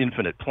it's this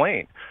infinite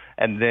plane.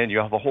 And then you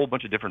have a whole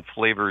bunch of different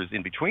flavors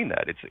in between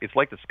that. It's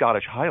like the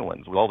Scottish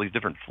Highlands with all these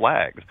different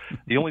flags.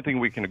 The only thing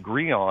we can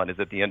agree on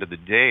is at the end of the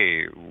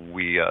day,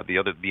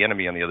 the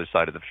enemy on the other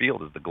side of the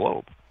field is the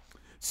globe.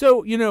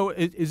 So,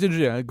 it's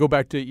interesting. I go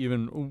back to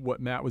even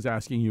what Matt was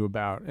asking you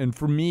about. And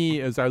for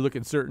me, as I look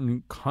at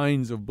certain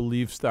kinds of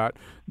beliefs that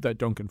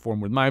don't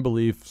conform with my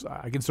beliefs,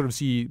 I can sort of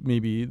see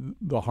maybe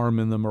the harm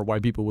in them or why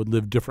people would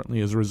live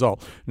differently as a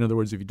result. In other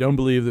words, if you don't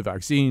believe that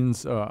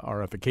vaccines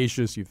are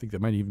efficacious, you think they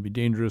might even be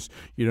dangerous,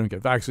 you don't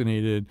get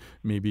vaccinated,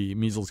 maybe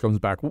measles comes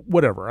back,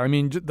 whatever. I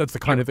mean, that's the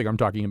kind of thing I'm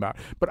talking about.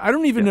 But I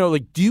don't even know,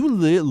 do you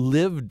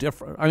live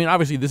different? I mean,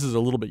 obviously, this is a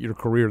little bit your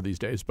career these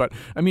days. But,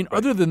 I mean,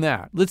 other than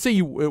that, let's say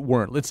you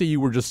weren't. Let's say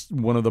you were just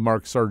one of the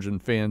Mark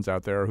Sargent fans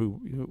out there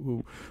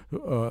who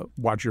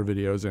watch your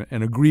videos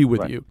and agree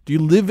with you. Do you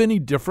live any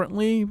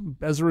differently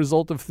as a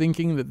result of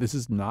thinking that this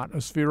is not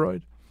a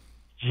spheroid?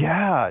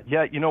 Yeah.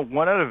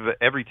 1 out of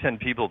every 10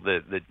 people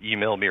that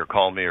email me or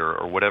call me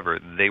or whatever,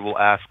 they will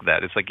ask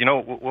that. It's like,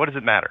 what does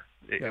it matter?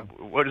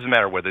 What does it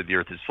matter whether the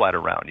Earth is flat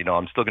or round?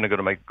 I'm still going to go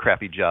to my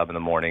crappy job in the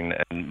morning,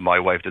 and my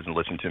wife doesn't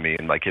listen to me,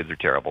 and my kids are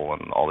terrible,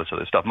 and all this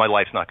other stuff. My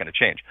life's not going to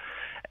change.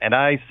 And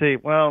I say,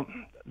 well,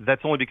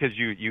 that's only because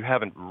you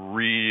haven't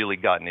really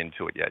gotten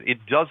into it yet.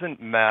 It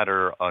doesn't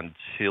matter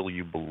until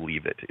you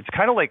believe it. It's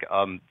kind of like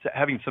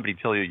having somebody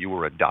tell you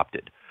were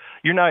adopted.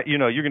 You're not, you're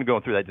going to go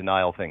through that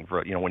denial thing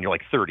for, when you're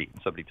like 30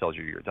 and somebody tells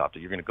you you're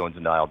adopted. You're going to go in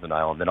denial,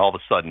 and then all of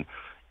a sudden,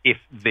 if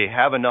they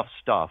have enough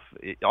stuff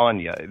on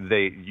you,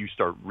 you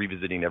start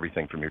revisiting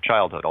everything from your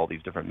childhood, all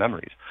these different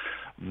memories.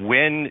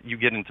 When you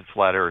get into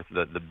flat Earth,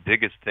 the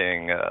biggest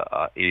thing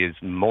is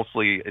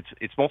mostly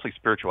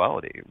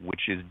spirituality,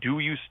 which is, do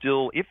you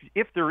still,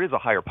 if there is a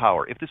higher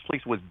power, if this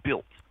place was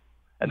built,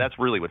 and that's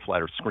really what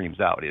flat Earth screams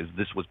out, is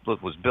this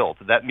was built.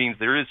 That means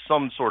there is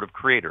some sort of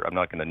creator. I'm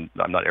not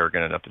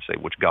arrogant enough to say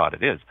which God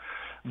it is.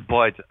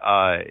 But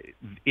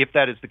if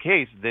that is the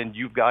case, then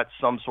you've got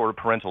some sort of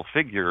parental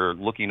figure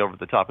looking over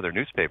the top of their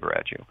newspaper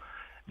at you.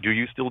 Do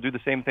you still do the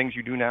same things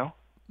you do now?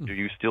 Do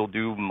you still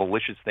do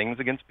malicious things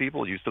against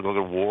people? Do you still go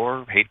to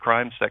war, hate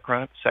crimes, sex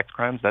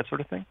crimes, that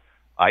sort of thing?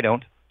 I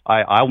don't.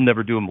 I'll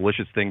never do a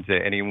malicious thing to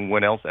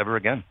anyone else ever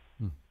again.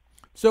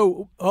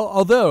 So,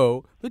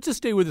 although, let's just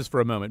stay with this for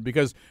a moment,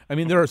 because,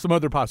 there are some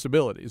other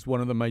possibilities. One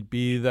of them might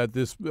be that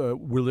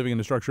we're living in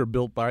a structure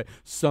built by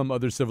some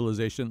other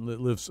civilization that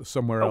lives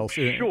somewhere else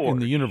in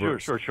the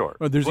universe. Sure.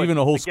 There's even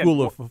a whole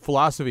school of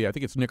philosophy. I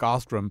think it's Nick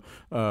Ostrom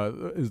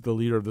is the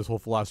leader of this whole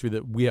philosophy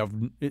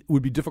that it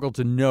would be difficult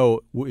to know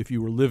if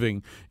you were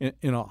living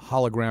in a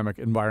hologramic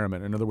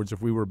environment. In other words,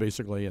 if we were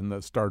basically in the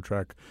Star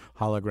Trek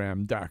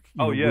hologram deck,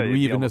 would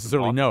we even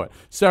necessarily know it?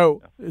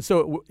 So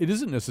it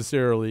isn't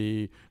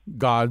necessarily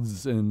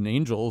gods and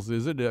angels,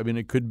 is it?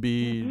 It could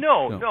be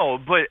no,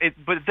 but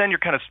then you're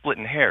kind of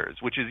splitting hairs,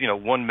 which is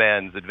one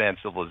man's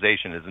advanced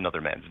civilization is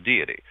another man's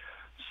deity.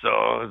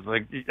 So it's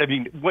like,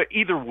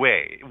 either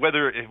way,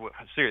 there's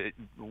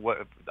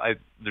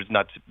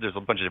a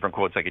bunch of different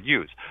quotes I could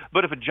use.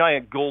 But if a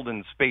giant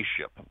golden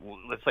spaceship,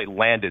 let's say,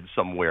 landed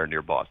somewhere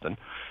near Boston,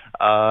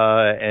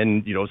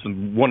 and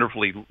some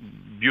wonderfully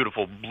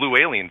beautiful blue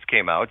aliens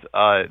came out,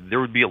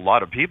 there would be a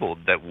lot of people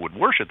that would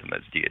worship them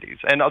as deities,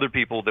 and other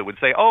people that would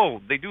say,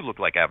 "Oh, they do look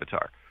like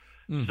Avatar."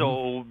 Mm-hmm.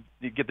 So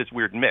you get this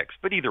weird mix.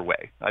 But either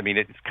way,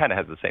 it kind of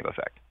has the same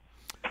effect.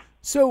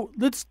 So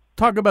let's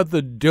talk about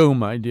the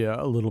dome idea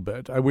a little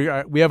bit. We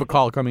have a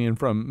call coming in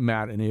from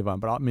Matt in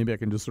Avon, but maybe I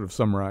can just sort of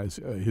summarize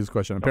his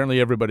question.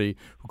 Apparently, everybody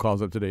who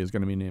calls up today is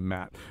going to be named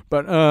Matt.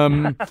 But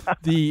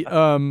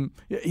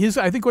his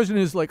question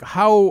is like,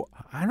 how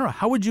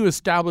would you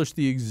establish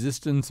the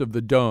existence of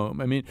the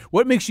dome?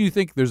 What makes you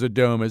think there's a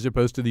dome as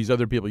opposed to these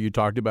other people you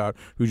talked about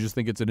who just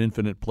think it's an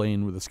infinite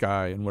plane with a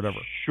sky and whatever?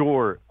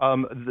 Sure.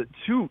 The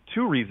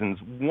two reasons.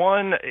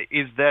 One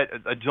is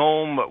that a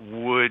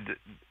dome would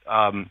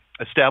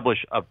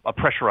establish a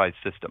pressurized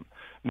system,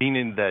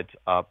 meaning that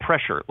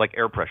pressure, like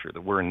air pressure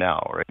that we're in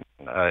now, right?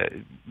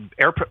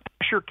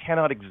 Pressure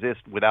cannot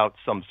exist without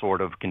some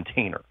sort of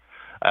container.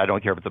 I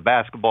don't care if it's a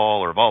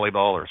basketball or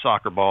volleyball or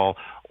soccer ball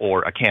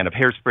or a can of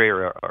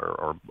hairspray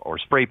or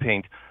spray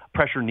paint.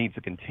 Pressure needs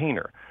a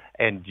container,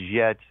 and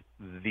yet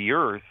the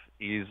Earth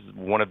is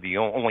one of the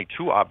only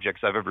two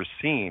objects I've ever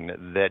seen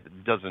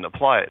that doesn't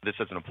apply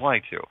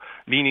to.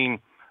 Meaning,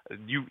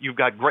 you've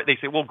got, they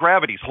say, well,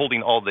 gravity's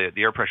holding all the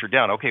air pressure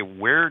down. Okay,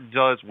 where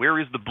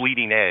is the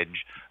bleeding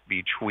edge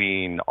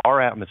between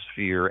our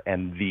atmosphere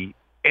and the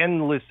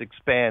endless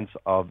expanse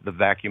of the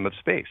vacuum of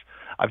space?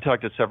 I've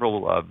talked to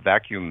several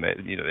vacuum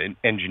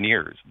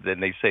engineers,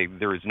 and they say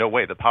there is no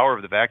way. The power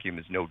of the vacuum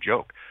is no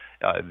joke.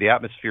 The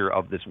atmosphere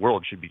of this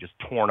world should be just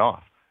torn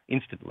off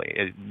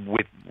instantly,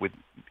 with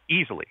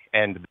easily,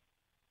 and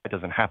that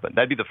doesn't happen.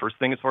 That'd be the first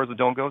thing as far as the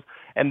dome goes.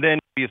 And then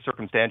a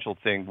circumstantial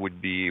thing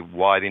would be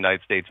why the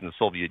United States and the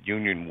Soviet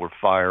Union were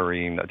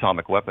firing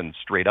atomic weapons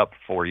straight up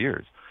for 4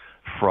 years,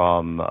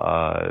 from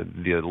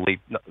the late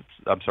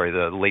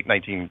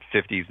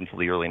 1950s until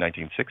the early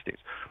 1960s,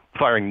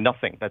 firing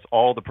nothing. That's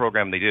all the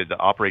program they did,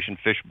 Operation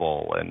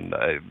Fishbowl, and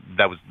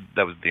that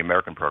was the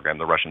American program.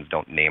 The Russians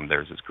don't name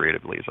theirs as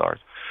creatively as ours.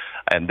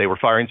 And they were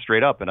firing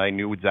straight up, and I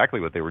knew exactly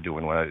what they were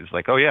doing when I was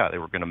like, oh, yeah, they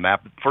were going to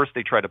map. First,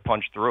 they tried to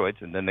punch through it,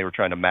 and then they were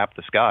trying to map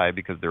the sky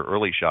because their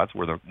early shots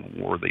were the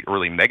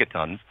early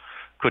megatons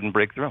couldn't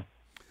break through.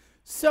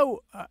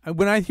 So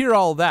when I hear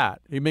all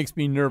that, it makes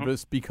me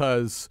nervous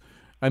because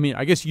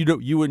I guess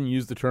you wouldn't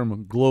use the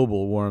term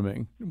global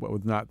warming. Well,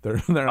 not there.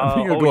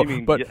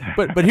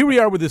 But here we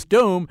are with this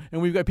dome,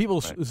 and we've got people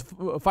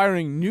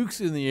firing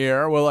nukes in the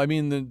air. Well,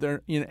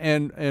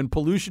 and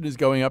pollution is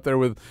going up there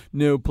with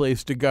no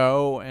place to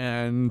go,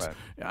 and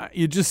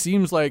it just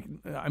seems like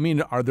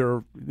are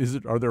there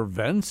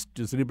vents?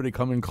 Does anybody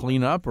come and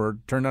clean up or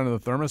turn down the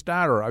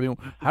thermostat, or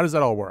how does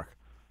that all work?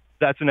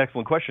 That's an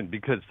excellent question,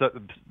 because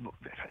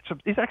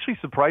it's actually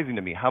surprising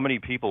to me how many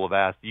people have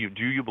asked, do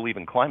you believe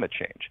in climate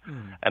change?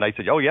 And I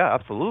said, oh, yeah,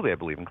 absolutely, I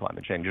believe in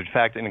climate change. In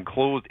fact,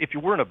 if you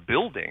were in a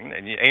building,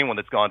 and anyone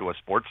that's gone to a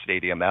sports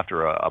stadium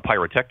after a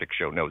pyrotechnic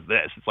show knows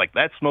this, it's like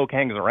that smoke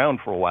hangs around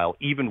for a while,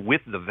 even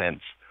with the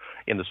vents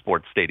in the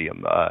sports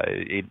stadium.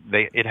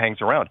 It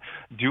hangs around.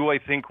 Do I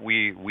think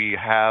we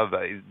have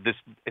this,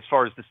 as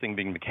far as this thing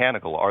being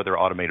mechanical, are there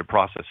automated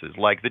processes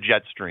like the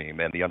jet stream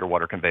and the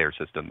underwater conveyor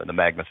system and the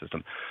magma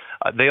system?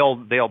 They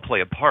all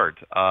play a part.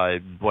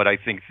 But I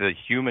think the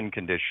human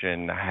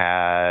condition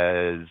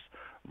has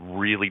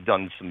really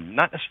done some,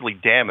 not necessarily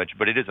damage,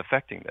 but it is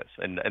affecting this.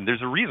 And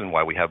there's a reason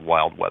why we have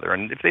wild weather.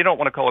 And if they don't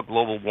want to call it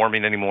global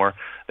warming anymore,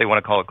 they want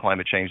to call it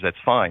climate change, that's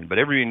fine. But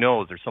everybody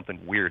knows there's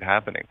something weird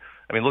happening.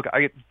 I mean, look,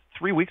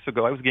 3 weeks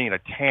ago, I was getting a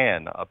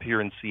tan up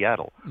here in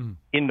Seattle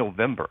in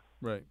November.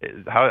 Right.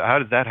 How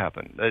did that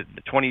happen?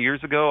 20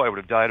 years ago, I would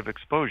have died of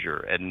exposure,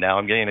 and now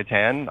I'm getting a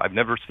tan. I've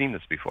never seen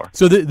this before.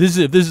 So this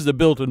is a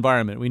built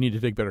environment. We need to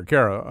take better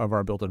care of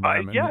our built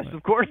environment. Yes,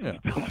 of course. Yeah.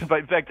 But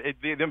in fact,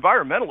 the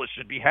environmentalists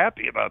should be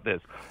happy about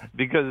this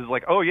because it's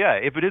like, oh, yeah,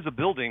 if it is a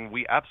building,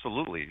 we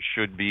absolutely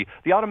should be.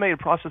 The automated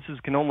processes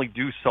can only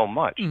do so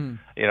much. You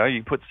know,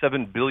 you put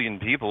 7 billion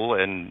people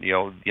and, you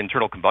know,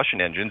 internal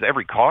combustion engines.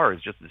 Every car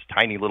is just this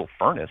tiny little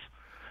furnace.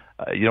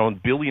 You know,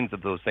 billions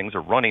of those things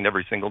are running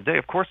every single day.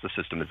 Of course, the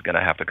system is going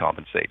to have to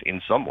compensate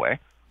in some way.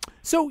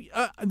 So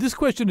this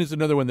question is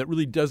another one that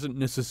really doesn't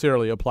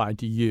necessarily apply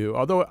to you,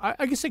 although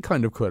I guess it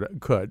kind of could.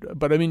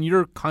 But, I mean,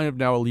 you're kind of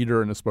now a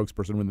leader and a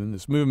spokesperson within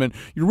this movement.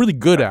 You're really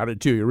good at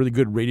it, too. You're a really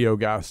good radio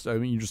guest. I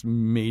mean, you're just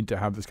made to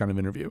have this kind of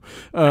interview.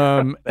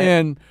 But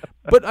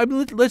I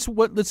mean, let's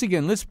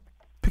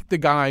pick the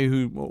guy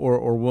who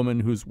or woman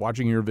who's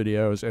watching your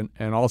videos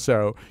and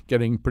also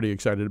getting pretty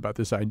excited about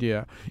this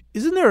idea.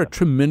 Isn't there a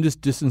tremendous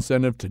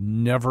disincentive to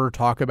never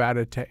talk about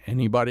it to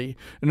anybody?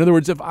 In other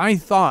words, if I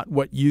thought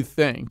what you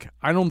think,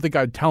 I don't think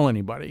I'd tell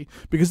anybody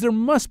because there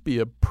must be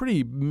a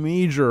pretty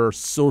major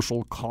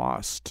social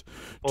cost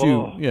to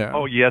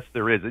Oh, yes,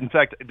 there is. In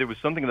fact, there was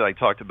something that I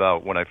talked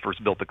about when I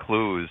first built the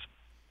Clues.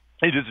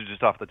 It is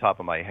just off the top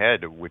of my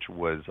head, which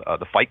was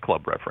the Fight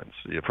Club reference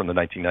from the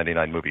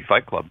 1999 movie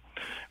Fight Club,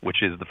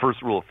 which is the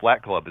first rule of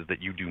Flat Club is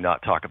that you do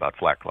not talk about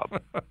Flat Club.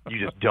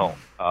 You just don't.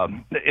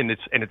 And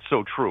it's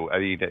so true. I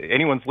mean,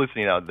 anyone's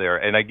listening out there,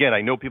 and again,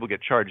 I know people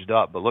get charged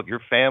up, but look,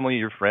 your family,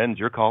 your friends,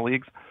 your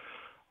colleagues,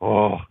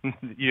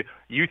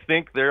 you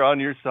think they're on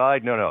your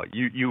side? No.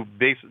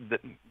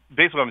 Basically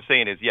what I'm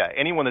saying is, yeah,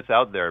 anyone that's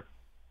out there,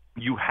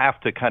 you have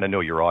to kind of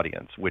know your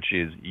audience, which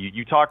is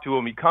you talk to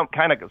them, you come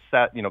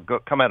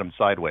at them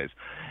sideways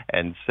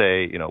and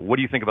say, you know, what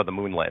do you think about the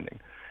moon landing?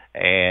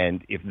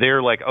 And if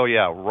they're like, oh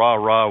yeah,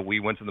 rah,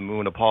 we went to the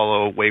moon,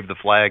 Apollo, waved the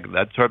flag,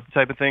 that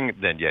type of thing,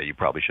 then yeah, you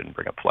probably shouldn't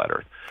bring up flat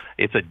Earth.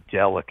 It's a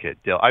delicate.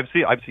 I've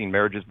seen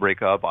marriages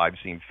break up. I've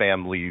seen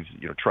families,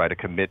 you know, try to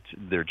commit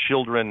their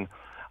children.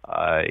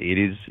 It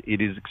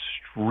is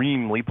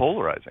extremely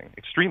polarizing,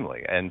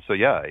 extremely, and so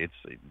yeah,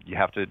 you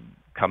have to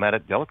come at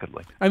it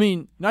delicately. I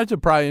mean, not to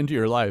pry into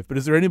your life, but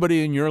is there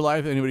anybody in your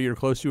life, anybody you're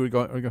close to, who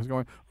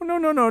going,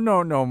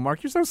 oh no,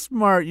 Mark, you're so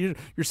smart, you're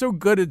so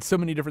good at so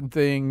many different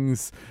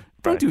things.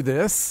 Don't do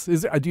this.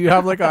 Do you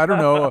have like I don't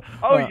know?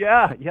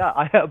 Yeah,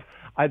 I have.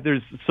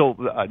 There's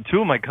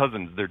two of my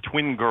cousins. They're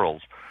twin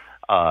girls.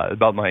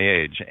 About my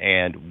age,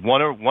 and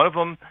one of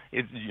them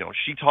is, you know,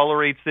 she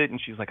tolerates it,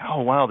 and she's like,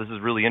 oh wow, this is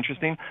really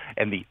interesting.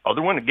 And the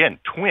other one, again,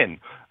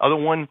 twin, other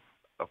one,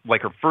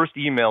 like her first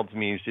email to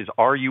me says,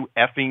 "Are you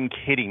effing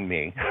kidding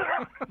me?"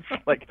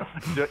 Like,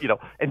 you know,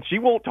 and she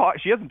won't talk.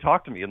 She hasn't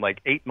talked to me in like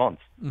 8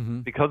 months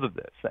because of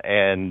this.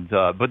 And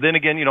but then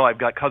again, you know, I've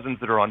got cousins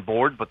that are on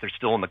board, but they're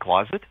still in the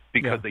closet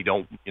because they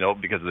don't, you know,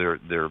 because of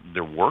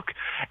their work.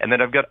 And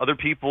then I've got other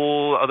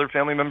people, other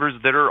family members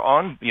that are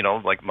on, you know,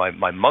 like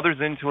my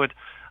mother's into it.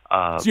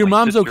 So your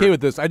mom's okay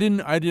with this? I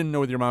didn't know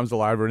whether your mom's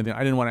alive or anything. I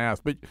didn't want to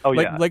ask, but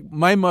like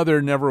my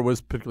mother never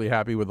was particularly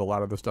happy with a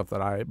lot of the stuff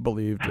that I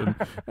believed in.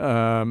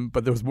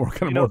 But there was more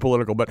more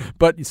political.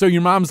 But so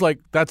your mom's like,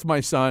 that's my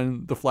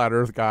son, the flat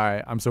Earth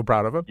guy. I'm so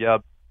proud of him. Yeah.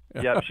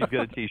 Yeah, she's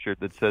got a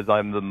T-shirt that says,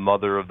 "I'm the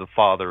mother of the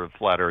father of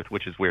flat Earth,"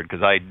 which is weird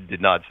because I did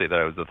not say that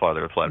I was the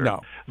father of flat Earth. No.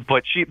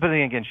 But then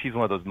again, she's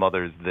one of those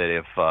mothers that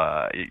if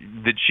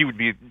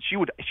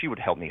she would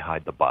help me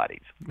hide the bodies.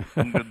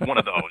 One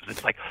of those.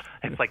 It's like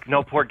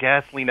no, pour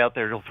gasoline out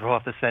there; it'll throw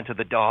off the scent of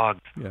the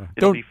dogs. Yeah.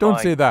 Don't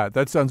say that.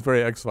 That sounds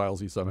very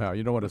X-Filesy somehow.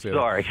 You don't want to say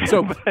Sorry. that.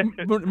 So,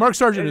 Mark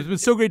Sargent, it's been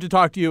so great to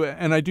talk to you,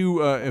 and I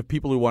do. If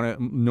people who want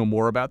to know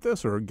more about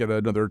this or get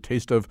another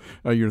taste of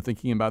your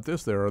thinking about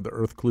this, there are the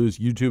Earth Clues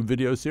YouTube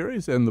video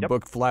series and the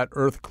book Flat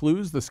Earth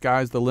Clues, The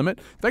Sky's the Limit.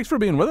 Thanks for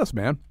being with us,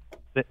 man.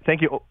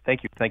 Thank you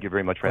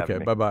very much for having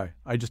me. Okay, bye-bye.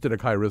 I just did a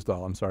Kai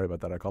Ryssdal. I'm sorry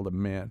about that. I called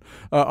him man.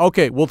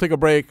 Okay, we'll take a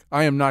break.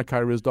 I am not Kai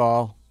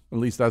Ryssdal. At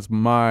least that's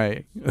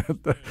my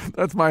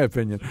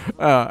opinion.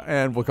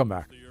 And we'll come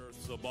back.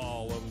 The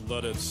ball and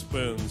that it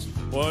spins.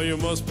 Well, you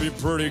must be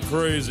pretty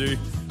crazy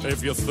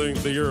if you think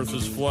the Earth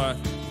is flat.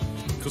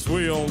 Because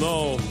we all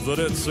know that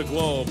it's a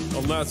globe,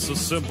 and that's a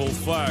simple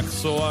fact.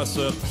 So I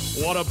said,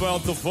 what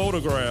about the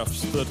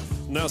photographs that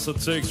NASA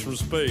takes from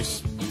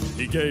space?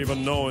 He gave a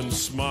knowing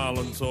smile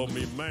and told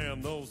me,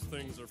 man, those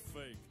things are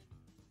fake.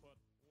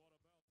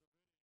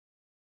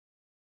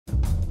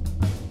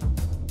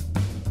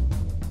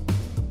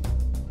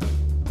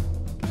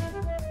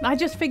 I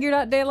just figured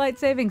out daylight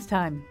savings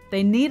time.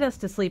 They need us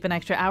to sleep an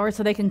extra hour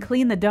so they can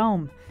clean the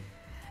dome.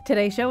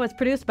 Today's show is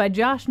produced by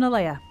Josh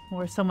Nalea,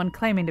 or someone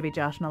claiming to be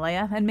Josh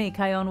Nalea, and me,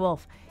 Kyone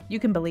Wolf. You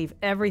can believe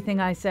everything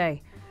I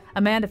say.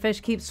 Amanda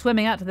Fish keeps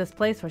swimming out to this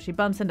place where she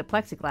bumps into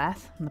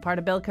plexiglass, and the part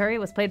of Bill Curry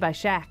was played by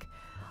Shaq.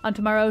 On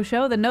tomorrow's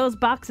show, the nose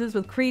boxes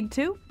with Creed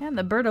 2 and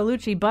the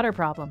Bertolucci butter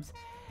problems.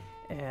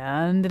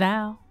 And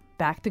now,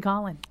 back to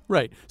Colin.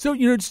 Right. So,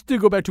 just to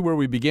go back to where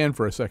we began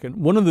for a second,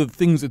 one of the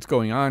things that's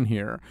going on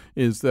here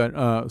is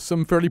that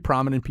some fairly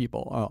prominent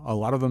people, a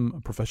lot of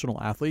them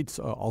professional athletes,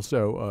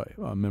 also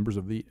members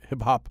of the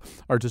hip-hop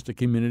artistic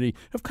community,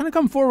 have kind of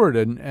come forward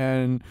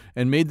and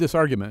made this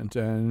argument.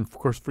 And, of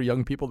course, for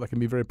young people, that can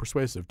be very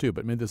persuasive, too,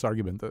 but made this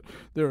argument that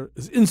there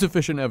is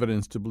insufficient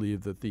evidence to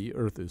believe that the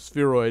Earth is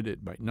spheroid.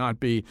 It might not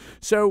be.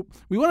 So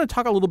we want to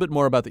talk a little bit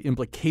more about the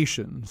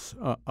implications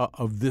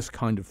of this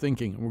kind of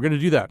thinking. And we're going to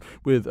do that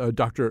with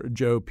Dr.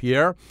 Joe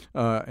Pierre,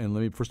 and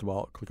let me first of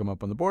all click him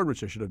up on the board,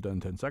 which I should have done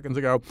 10 seconds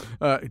ago,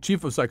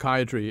 Chief of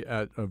Psychiatry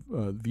at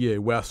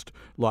VA West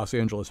Los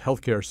Angeles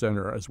Healthcare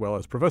Center, as well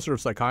as Professor of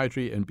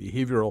Psychiatry and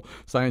Behavioral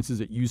Sciences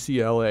at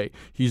UCLA.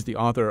 He's the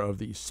author of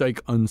the Psych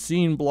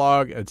Unseen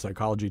blog at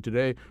Psychology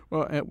Today,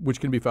 which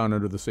can be found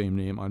under the same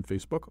name on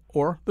Facebook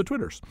or the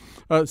Twitters.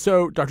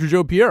 So, Dr.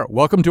 Joe Pierre,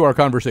 welcome to our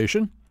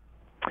conversation.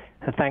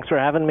 Thanks for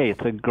having me.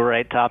 It's a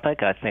great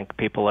topic. I think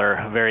people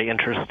are very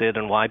interested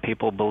in why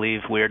people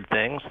believe weird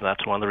things.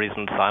 That's one of the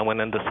reasons I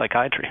went into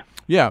psychiatry.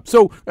 Yeah.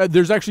 So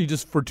there's actually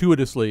just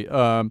fortuitously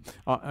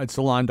at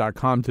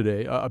Salon.com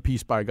today a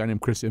piece by a guy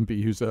named Chris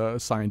Impey, who's a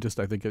scientist,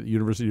 I think, at the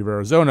University of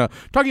Arizona,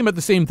 talking about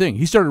the same thing.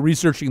 He started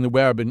researching the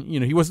web, and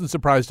he wasn't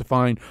surprised to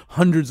find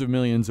hundreds of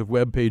millions of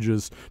web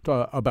pages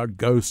about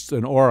ghosts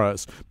and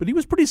auras, but he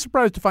was pretty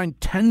surprised to find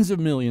tens of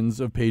millions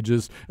of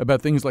pages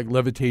about things like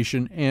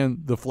levitation and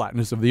the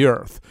flatness of the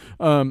Earth.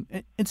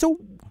 And so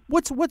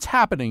what's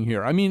happening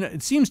here? I mean,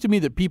 it seems to me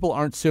that people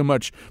aren't so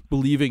much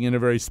believing in a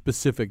very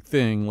specific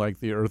thing like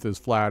the Earth is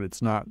flat,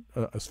 it's not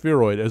a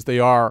spheroid, as they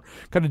are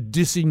kind of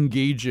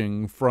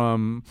disengaging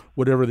from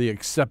whatever the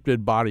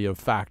accepted body of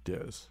fact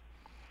is.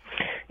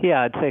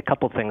 Yeah, I'd say a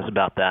couple things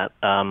about that.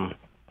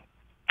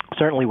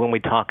 Certainly when we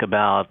talk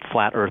about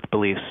flat Earth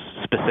beliefs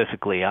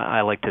specifically,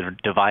 I like to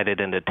divide it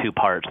into two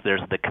parts.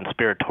 There's the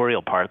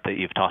conspiratorial part that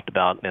you've talked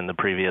about in the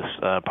previous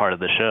part of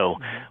the show,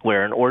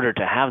 where in order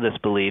to have this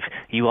belief,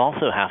 you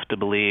also have to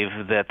believe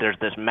that there's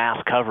this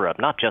mass cover-up,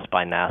 not just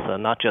by NASA,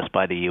 not just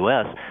by the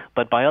U.S.,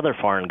 but by other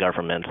foreign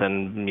governments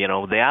and,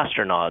 the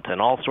astronauts and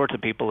all sorts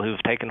of people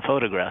who've taken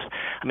photographs.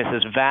 I mean,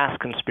 it's this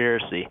vast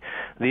conspiracy.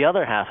 The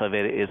other half of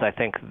it is, I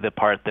think, the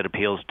part that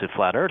appeals to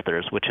flat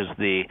earthers, which is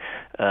the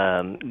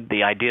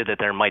idea that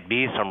there might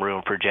be some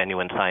room for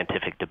genuine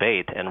scientific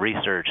debate and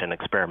research and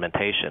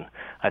experimentation.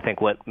 I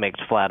think what makes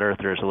flat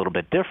earthers a little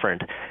bit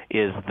different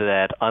is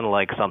that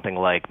unlike something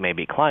like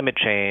maybe climate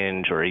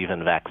change or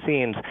even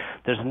vaccines,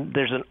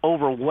 there's an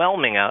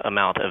overwhelming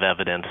amount of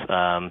evidence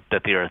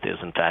that the Earth is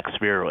in fact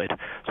spheroid.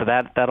 So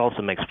that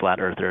also makes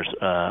flat earthers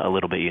a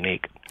little bit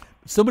unique.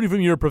 Somebody from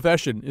your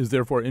profession is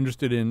therefore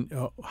interested in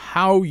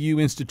how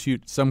you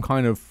institute some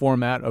kind of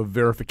format of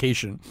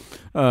verification.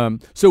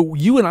 So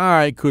you and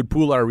I could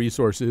pool our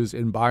resources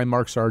and buy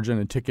Mark Sargent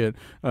a ticket.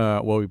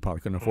 Well, we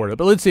probably couldn't afford it,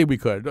 but let's say we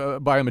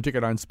could buy him a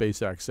ticket on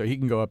SpaceX so he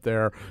can go up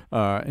there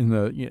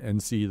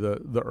and see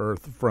the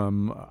Earth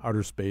from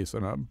outer space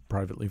on a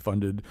privately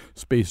funded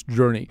space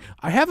journey.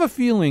 I have a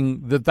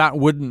feeling that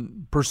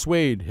wouldn't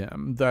persuade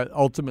him, that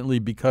ultimately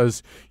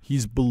because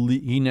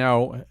he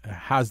now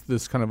has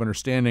this kind of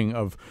understanding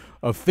of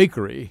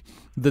fakery,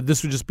 that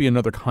this would just be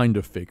another kind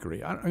of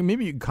fakery.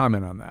 Maybe you can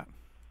comment on that.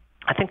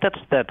 I think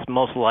that's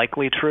most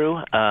likely true.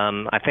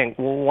 I think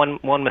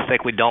one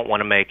mistake we don't want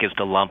to make is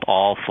to lump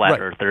all flat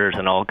earthers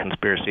and all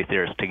conspiracy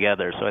theorists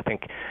together. So I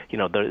think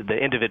the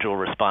individual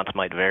response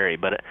might vary,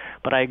 but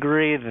I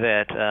agree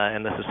that,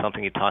 and this is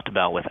something you talked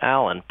about with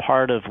Alan,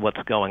 part of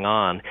what's going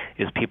on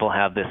is people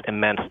have this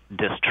immense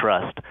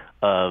distrust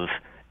of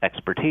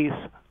expertise,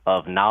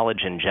 of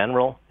knowledge in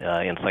general.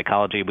 In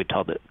psychology, we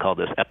call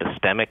this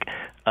epistemic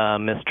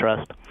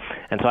mistrust.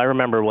 And so I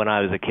remember when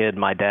I was a kid,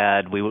 my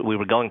dad, we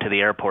were going to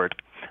the airport,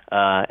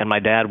 and my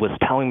dad was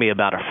telling me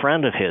about a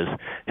friend of his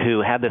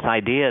who had this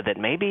idea that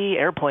maybe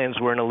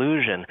airplanes were an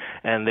illusion,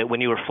 and that when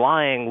you were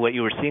flying, what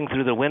you were seeing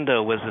through the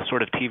window was a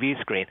sort of TV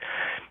screen.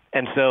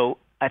 And so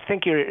I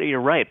think you're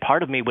right.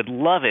 Part of me would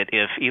love it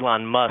if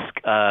Elon Musk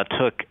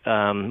took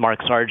Mark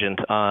Sargent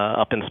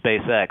up in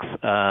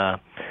SpaceX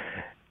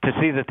to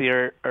see that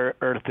the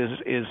Earth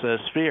is a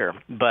sphere.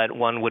 But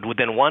one would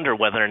then wonder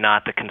whether or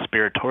not the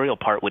conspiratorial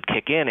part would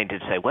kick in and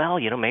he'd say, well,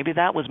 maybe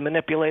that was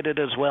manipulated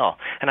as well.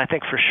 And I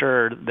think for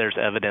sure there's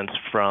evidence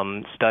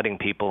from studying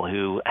people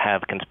who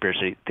have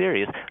conspiracy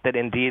theories that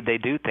indeed they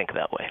do think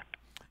that way.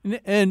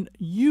 And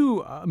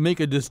you make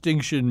a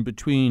distinction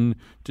between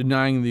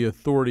denying the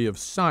authority of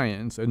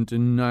science and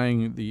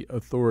denying the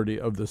authority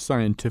of the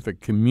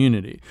scientific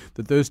community,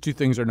 that those two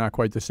things are not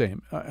quite the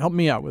same. Help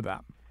me out with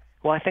that.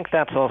 Well, I think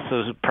that's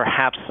also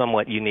perhaps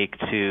somewhat unique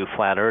to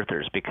flat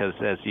earthers because,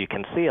 as you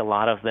can see, a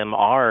lot of them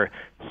are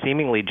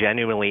seemingly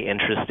genuinely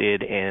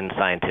interested in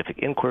scientific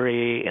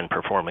inquiry, in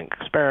performing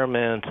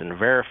experiments, and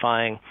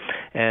verifying.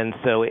 And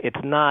so it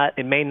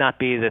may not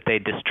be that they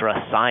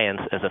distrust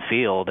science as a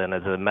field and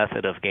as a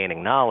method of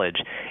gaining knowledge.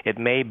 It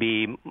may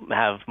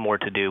have more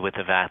to do with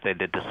the fact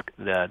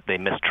that they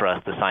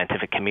mistrust the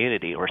scientific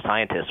community or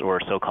scientists or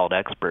so-called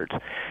experts.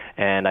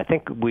 And I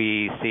think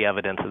we see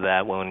evidence of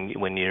that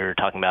when you're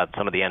talking about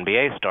some of the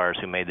NBA stars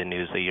who made the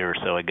news a year or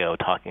so ago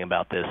talking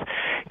about this.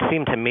 It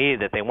seemed to me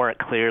that they weren't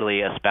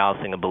clearly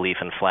espousing a belief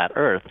in flat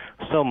Earth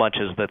so much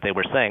as that they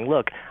were saying,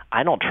 look,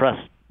 I don't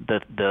trust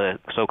the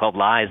so-called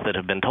lies that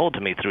have been told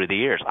to me through the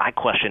years. I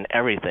question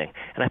everything.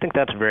 And I think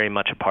that's very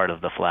much a part of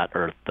the flat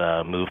Earth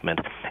movement.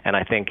 And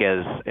I think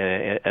as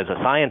a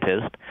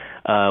scientist,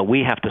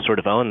 we have to sort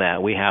of own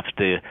that. We have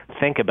to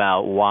think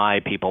about why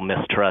people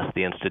mistrust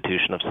the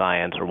institution of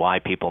science or why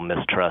people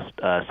mistrust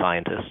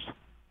scientists.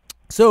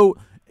 So,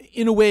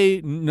 in a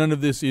way, none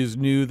of this is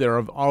new. There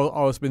have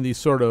always been these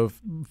sort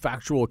of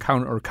factual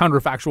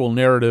counterfactual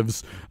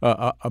narratives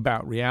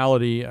about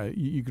reality.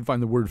 You can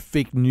find the word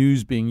fake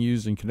news being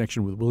used in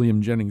connection with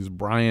William Jennings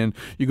Bryan.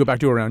 You go back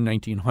to around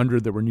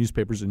 1900, there were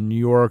newspapers in New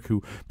York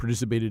who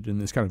participated in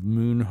this kind of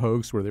moon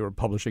hoax where they were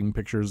publishing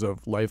pictures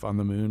of life on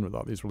the moon with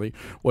all these really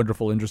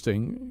wonderful,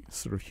 interesting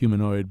sort of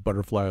humanoid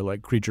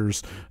butterfly-like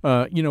creatures.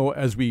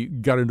 As we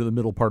got into the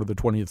middle part of the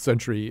 20th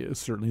century,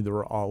 certainly there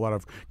were a lot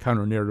of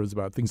counter-narratives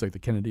about things like the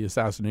Kennedy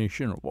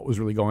assassination or what was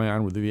really going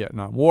on with the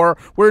Vietnam War,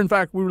 where in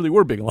fact we really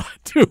were being lied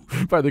to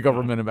by the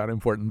government about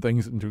important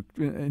things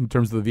in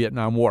terms of the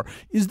Vietnam War.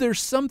 Is there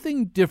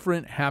something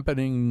different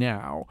happening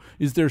now?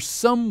 Is there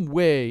some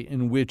way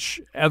in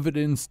which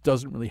evidence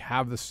doesn't really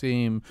have the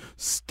same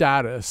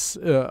status,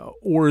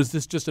 or is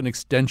this just an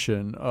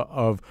extension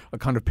of a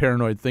kind of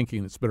paranoid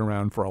thinking that's been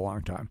around for a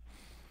long time?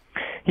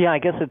 Yeah, I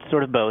guess it's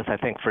sort of both. I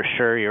think for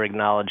sure you're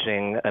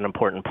acknowledging an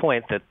important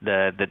point that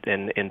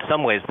in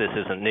some ways this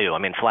isn't new. I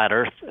mean, flat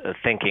Earth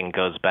thinking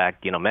goes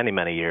back, many,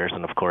 many years,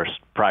 and of course,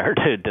 prior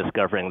to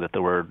discovering that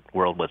the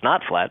world was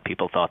not flat,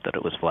 people thought that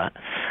it was flat.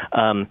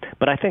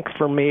 But I think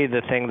for me,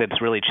 the thing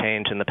that's really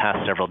changed in the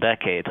past several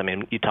decades, I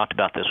mean, you talked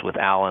about this with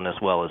Alan as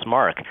well as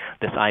Mark,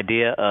 this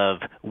idea of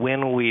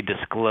when we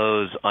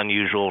disclose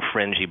unusual,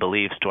 fringy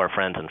beliefs to our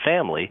friends and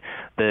family,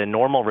 the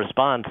normal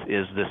response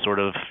is this sort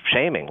of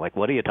shaming, like,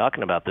 what are you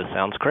talking about? This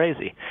sounds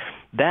crazy.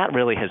 That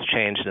really has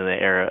changed in the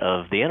era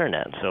of the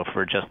Internet. So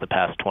for just the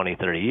past 20,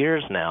 30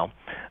 years now,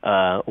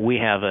 we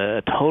have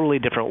a totally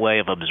different way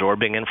of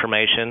absorbing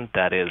information,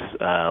 that is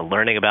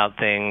learning about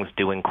things,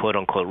 doing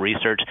quote-unquote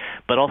research,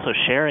 but also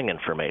sharing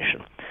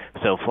information.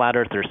 So flat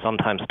earthers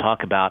sometimes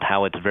talk about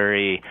how it's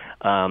very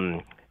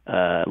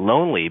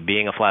lonely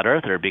being a flat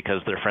earther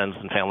because their friends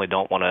and family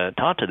don't want to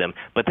talk to them.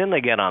 But then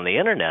they get on the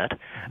Internet,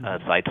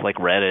 sites like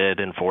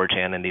Reddit and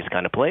 4chan and these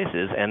kind of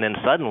places, and then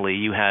suddenly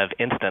you have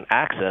instant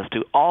access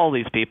to all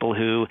these people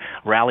who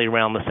rally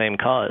around the same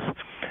cause.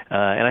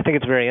 And I think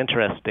it's very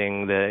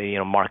interesting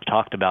that, Mark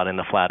talked about in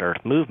the Flat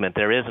Earth movement,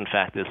 there is, in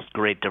fact, this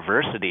great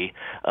diversity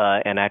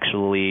and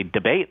actually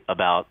debate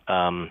about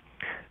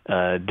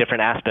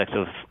different aspects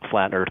of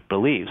Flat Earth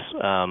beliefs.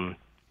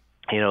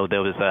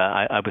 There was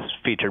I was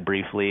featured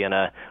briefly in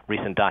a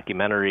recent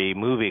documentary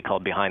movie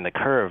called Behind the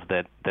Curve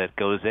that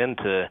goes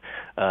into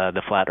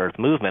the Flat Earth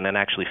movement and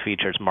actually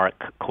features Mark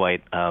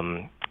quite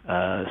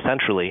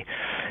centrally.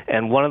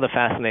 And one of the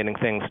fascinating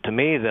things to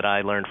me that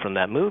I learned from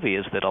that movie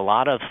is that a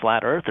lot of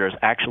flat earthers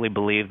actually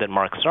believe that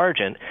Mark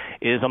Sargent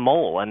is a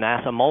mole, a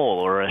NASA mole,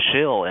 or a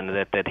shill, and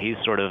that he's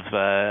sort of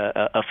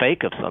a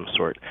fake of some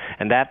sort.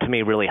 And that to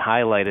me really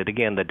highlighted,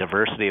 again, the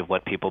diversity of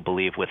what people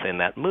believe within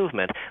that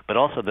movement, but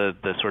also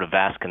the sort of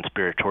vast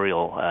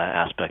conspiratorial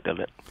aspect of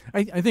it.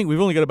 I think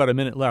we've only got about a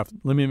minute left.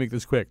 Let me make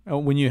this quick.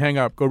 When you hang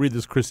up, go read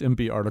this Chris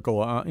Impey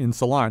article in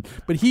Salon.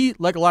 But he,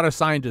 like a lot of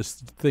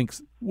scientists,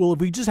 thinks, well, if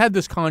we just had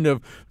this kind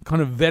of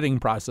vetting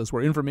process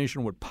where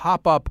information would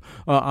pop up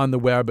on the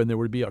web and there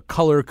would be a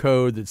color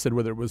code that said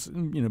whether it was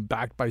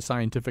backed by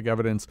scientific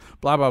evidence,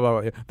 blah, blah,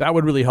 blah, that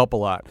would really help a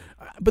lot.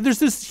 But there's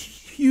this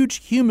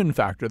huge human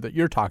factor that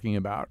you're talking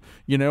about,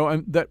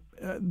 and that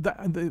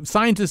the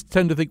scientists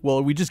tend to think, well,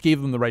 if we just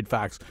gave them the right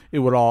facts, it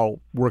would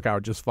all work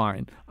out just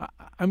fine.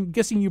 I'm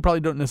guessing you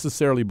probably don't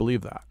necessarily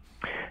believe that.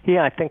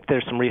 Yeah, I think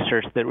there's some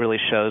research that really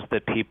shows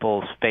that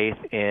people's faith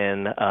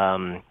in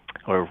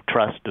or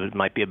trust, it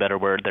might be a better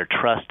word, their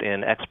trust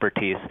in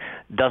expertise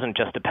doesn't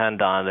just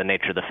depend on the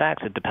nature of the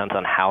facts. It depends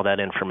on how that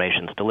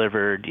information is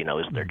delivered.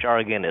 Is there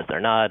jargon? Is there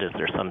not? Is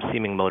there some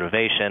seeming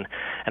motivation?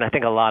 And I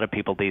think a lot of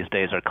people these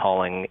days are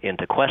calling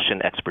into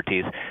question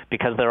expertise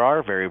because there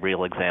are very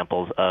real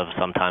examples of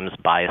sometimes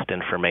biased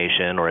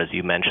information, or as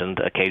you mentioned,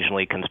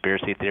 occasionally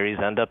conspiracy theories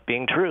end up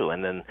being true.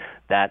 And then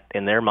that,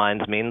 in their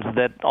minds, means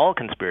that all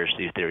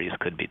conspiracy theories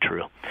could be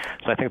true.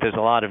 So I think there's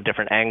a lot of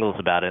different angles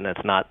about it, and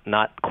it's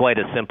not quite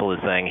as simple simple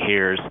as saying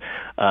here's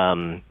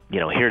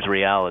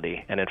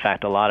reality. And in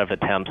fact, a lot of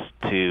attempts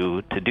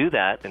to do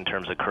that in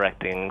terms of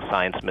correcting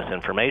science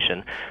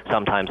misinformation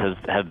sometimes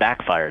have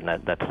backfired,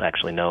 and that's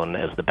actually known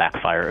as the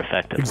backfire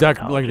effect.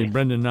 Exactly, like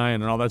Brendan Nyhan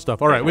and all that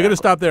stuff. All right, we're going to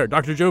stop there.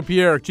 Dr. Joe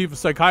Pierre, Chief of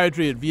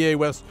Psychiatry at VA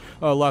West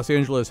Los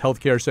Angeles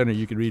Healthcare Center.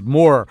 You can read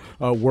more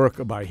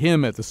work by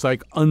him at the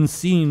Psych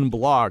Unseen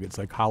blog at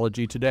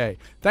Psychology Today.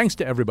 Thanks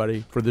to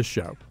everybody for this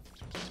show.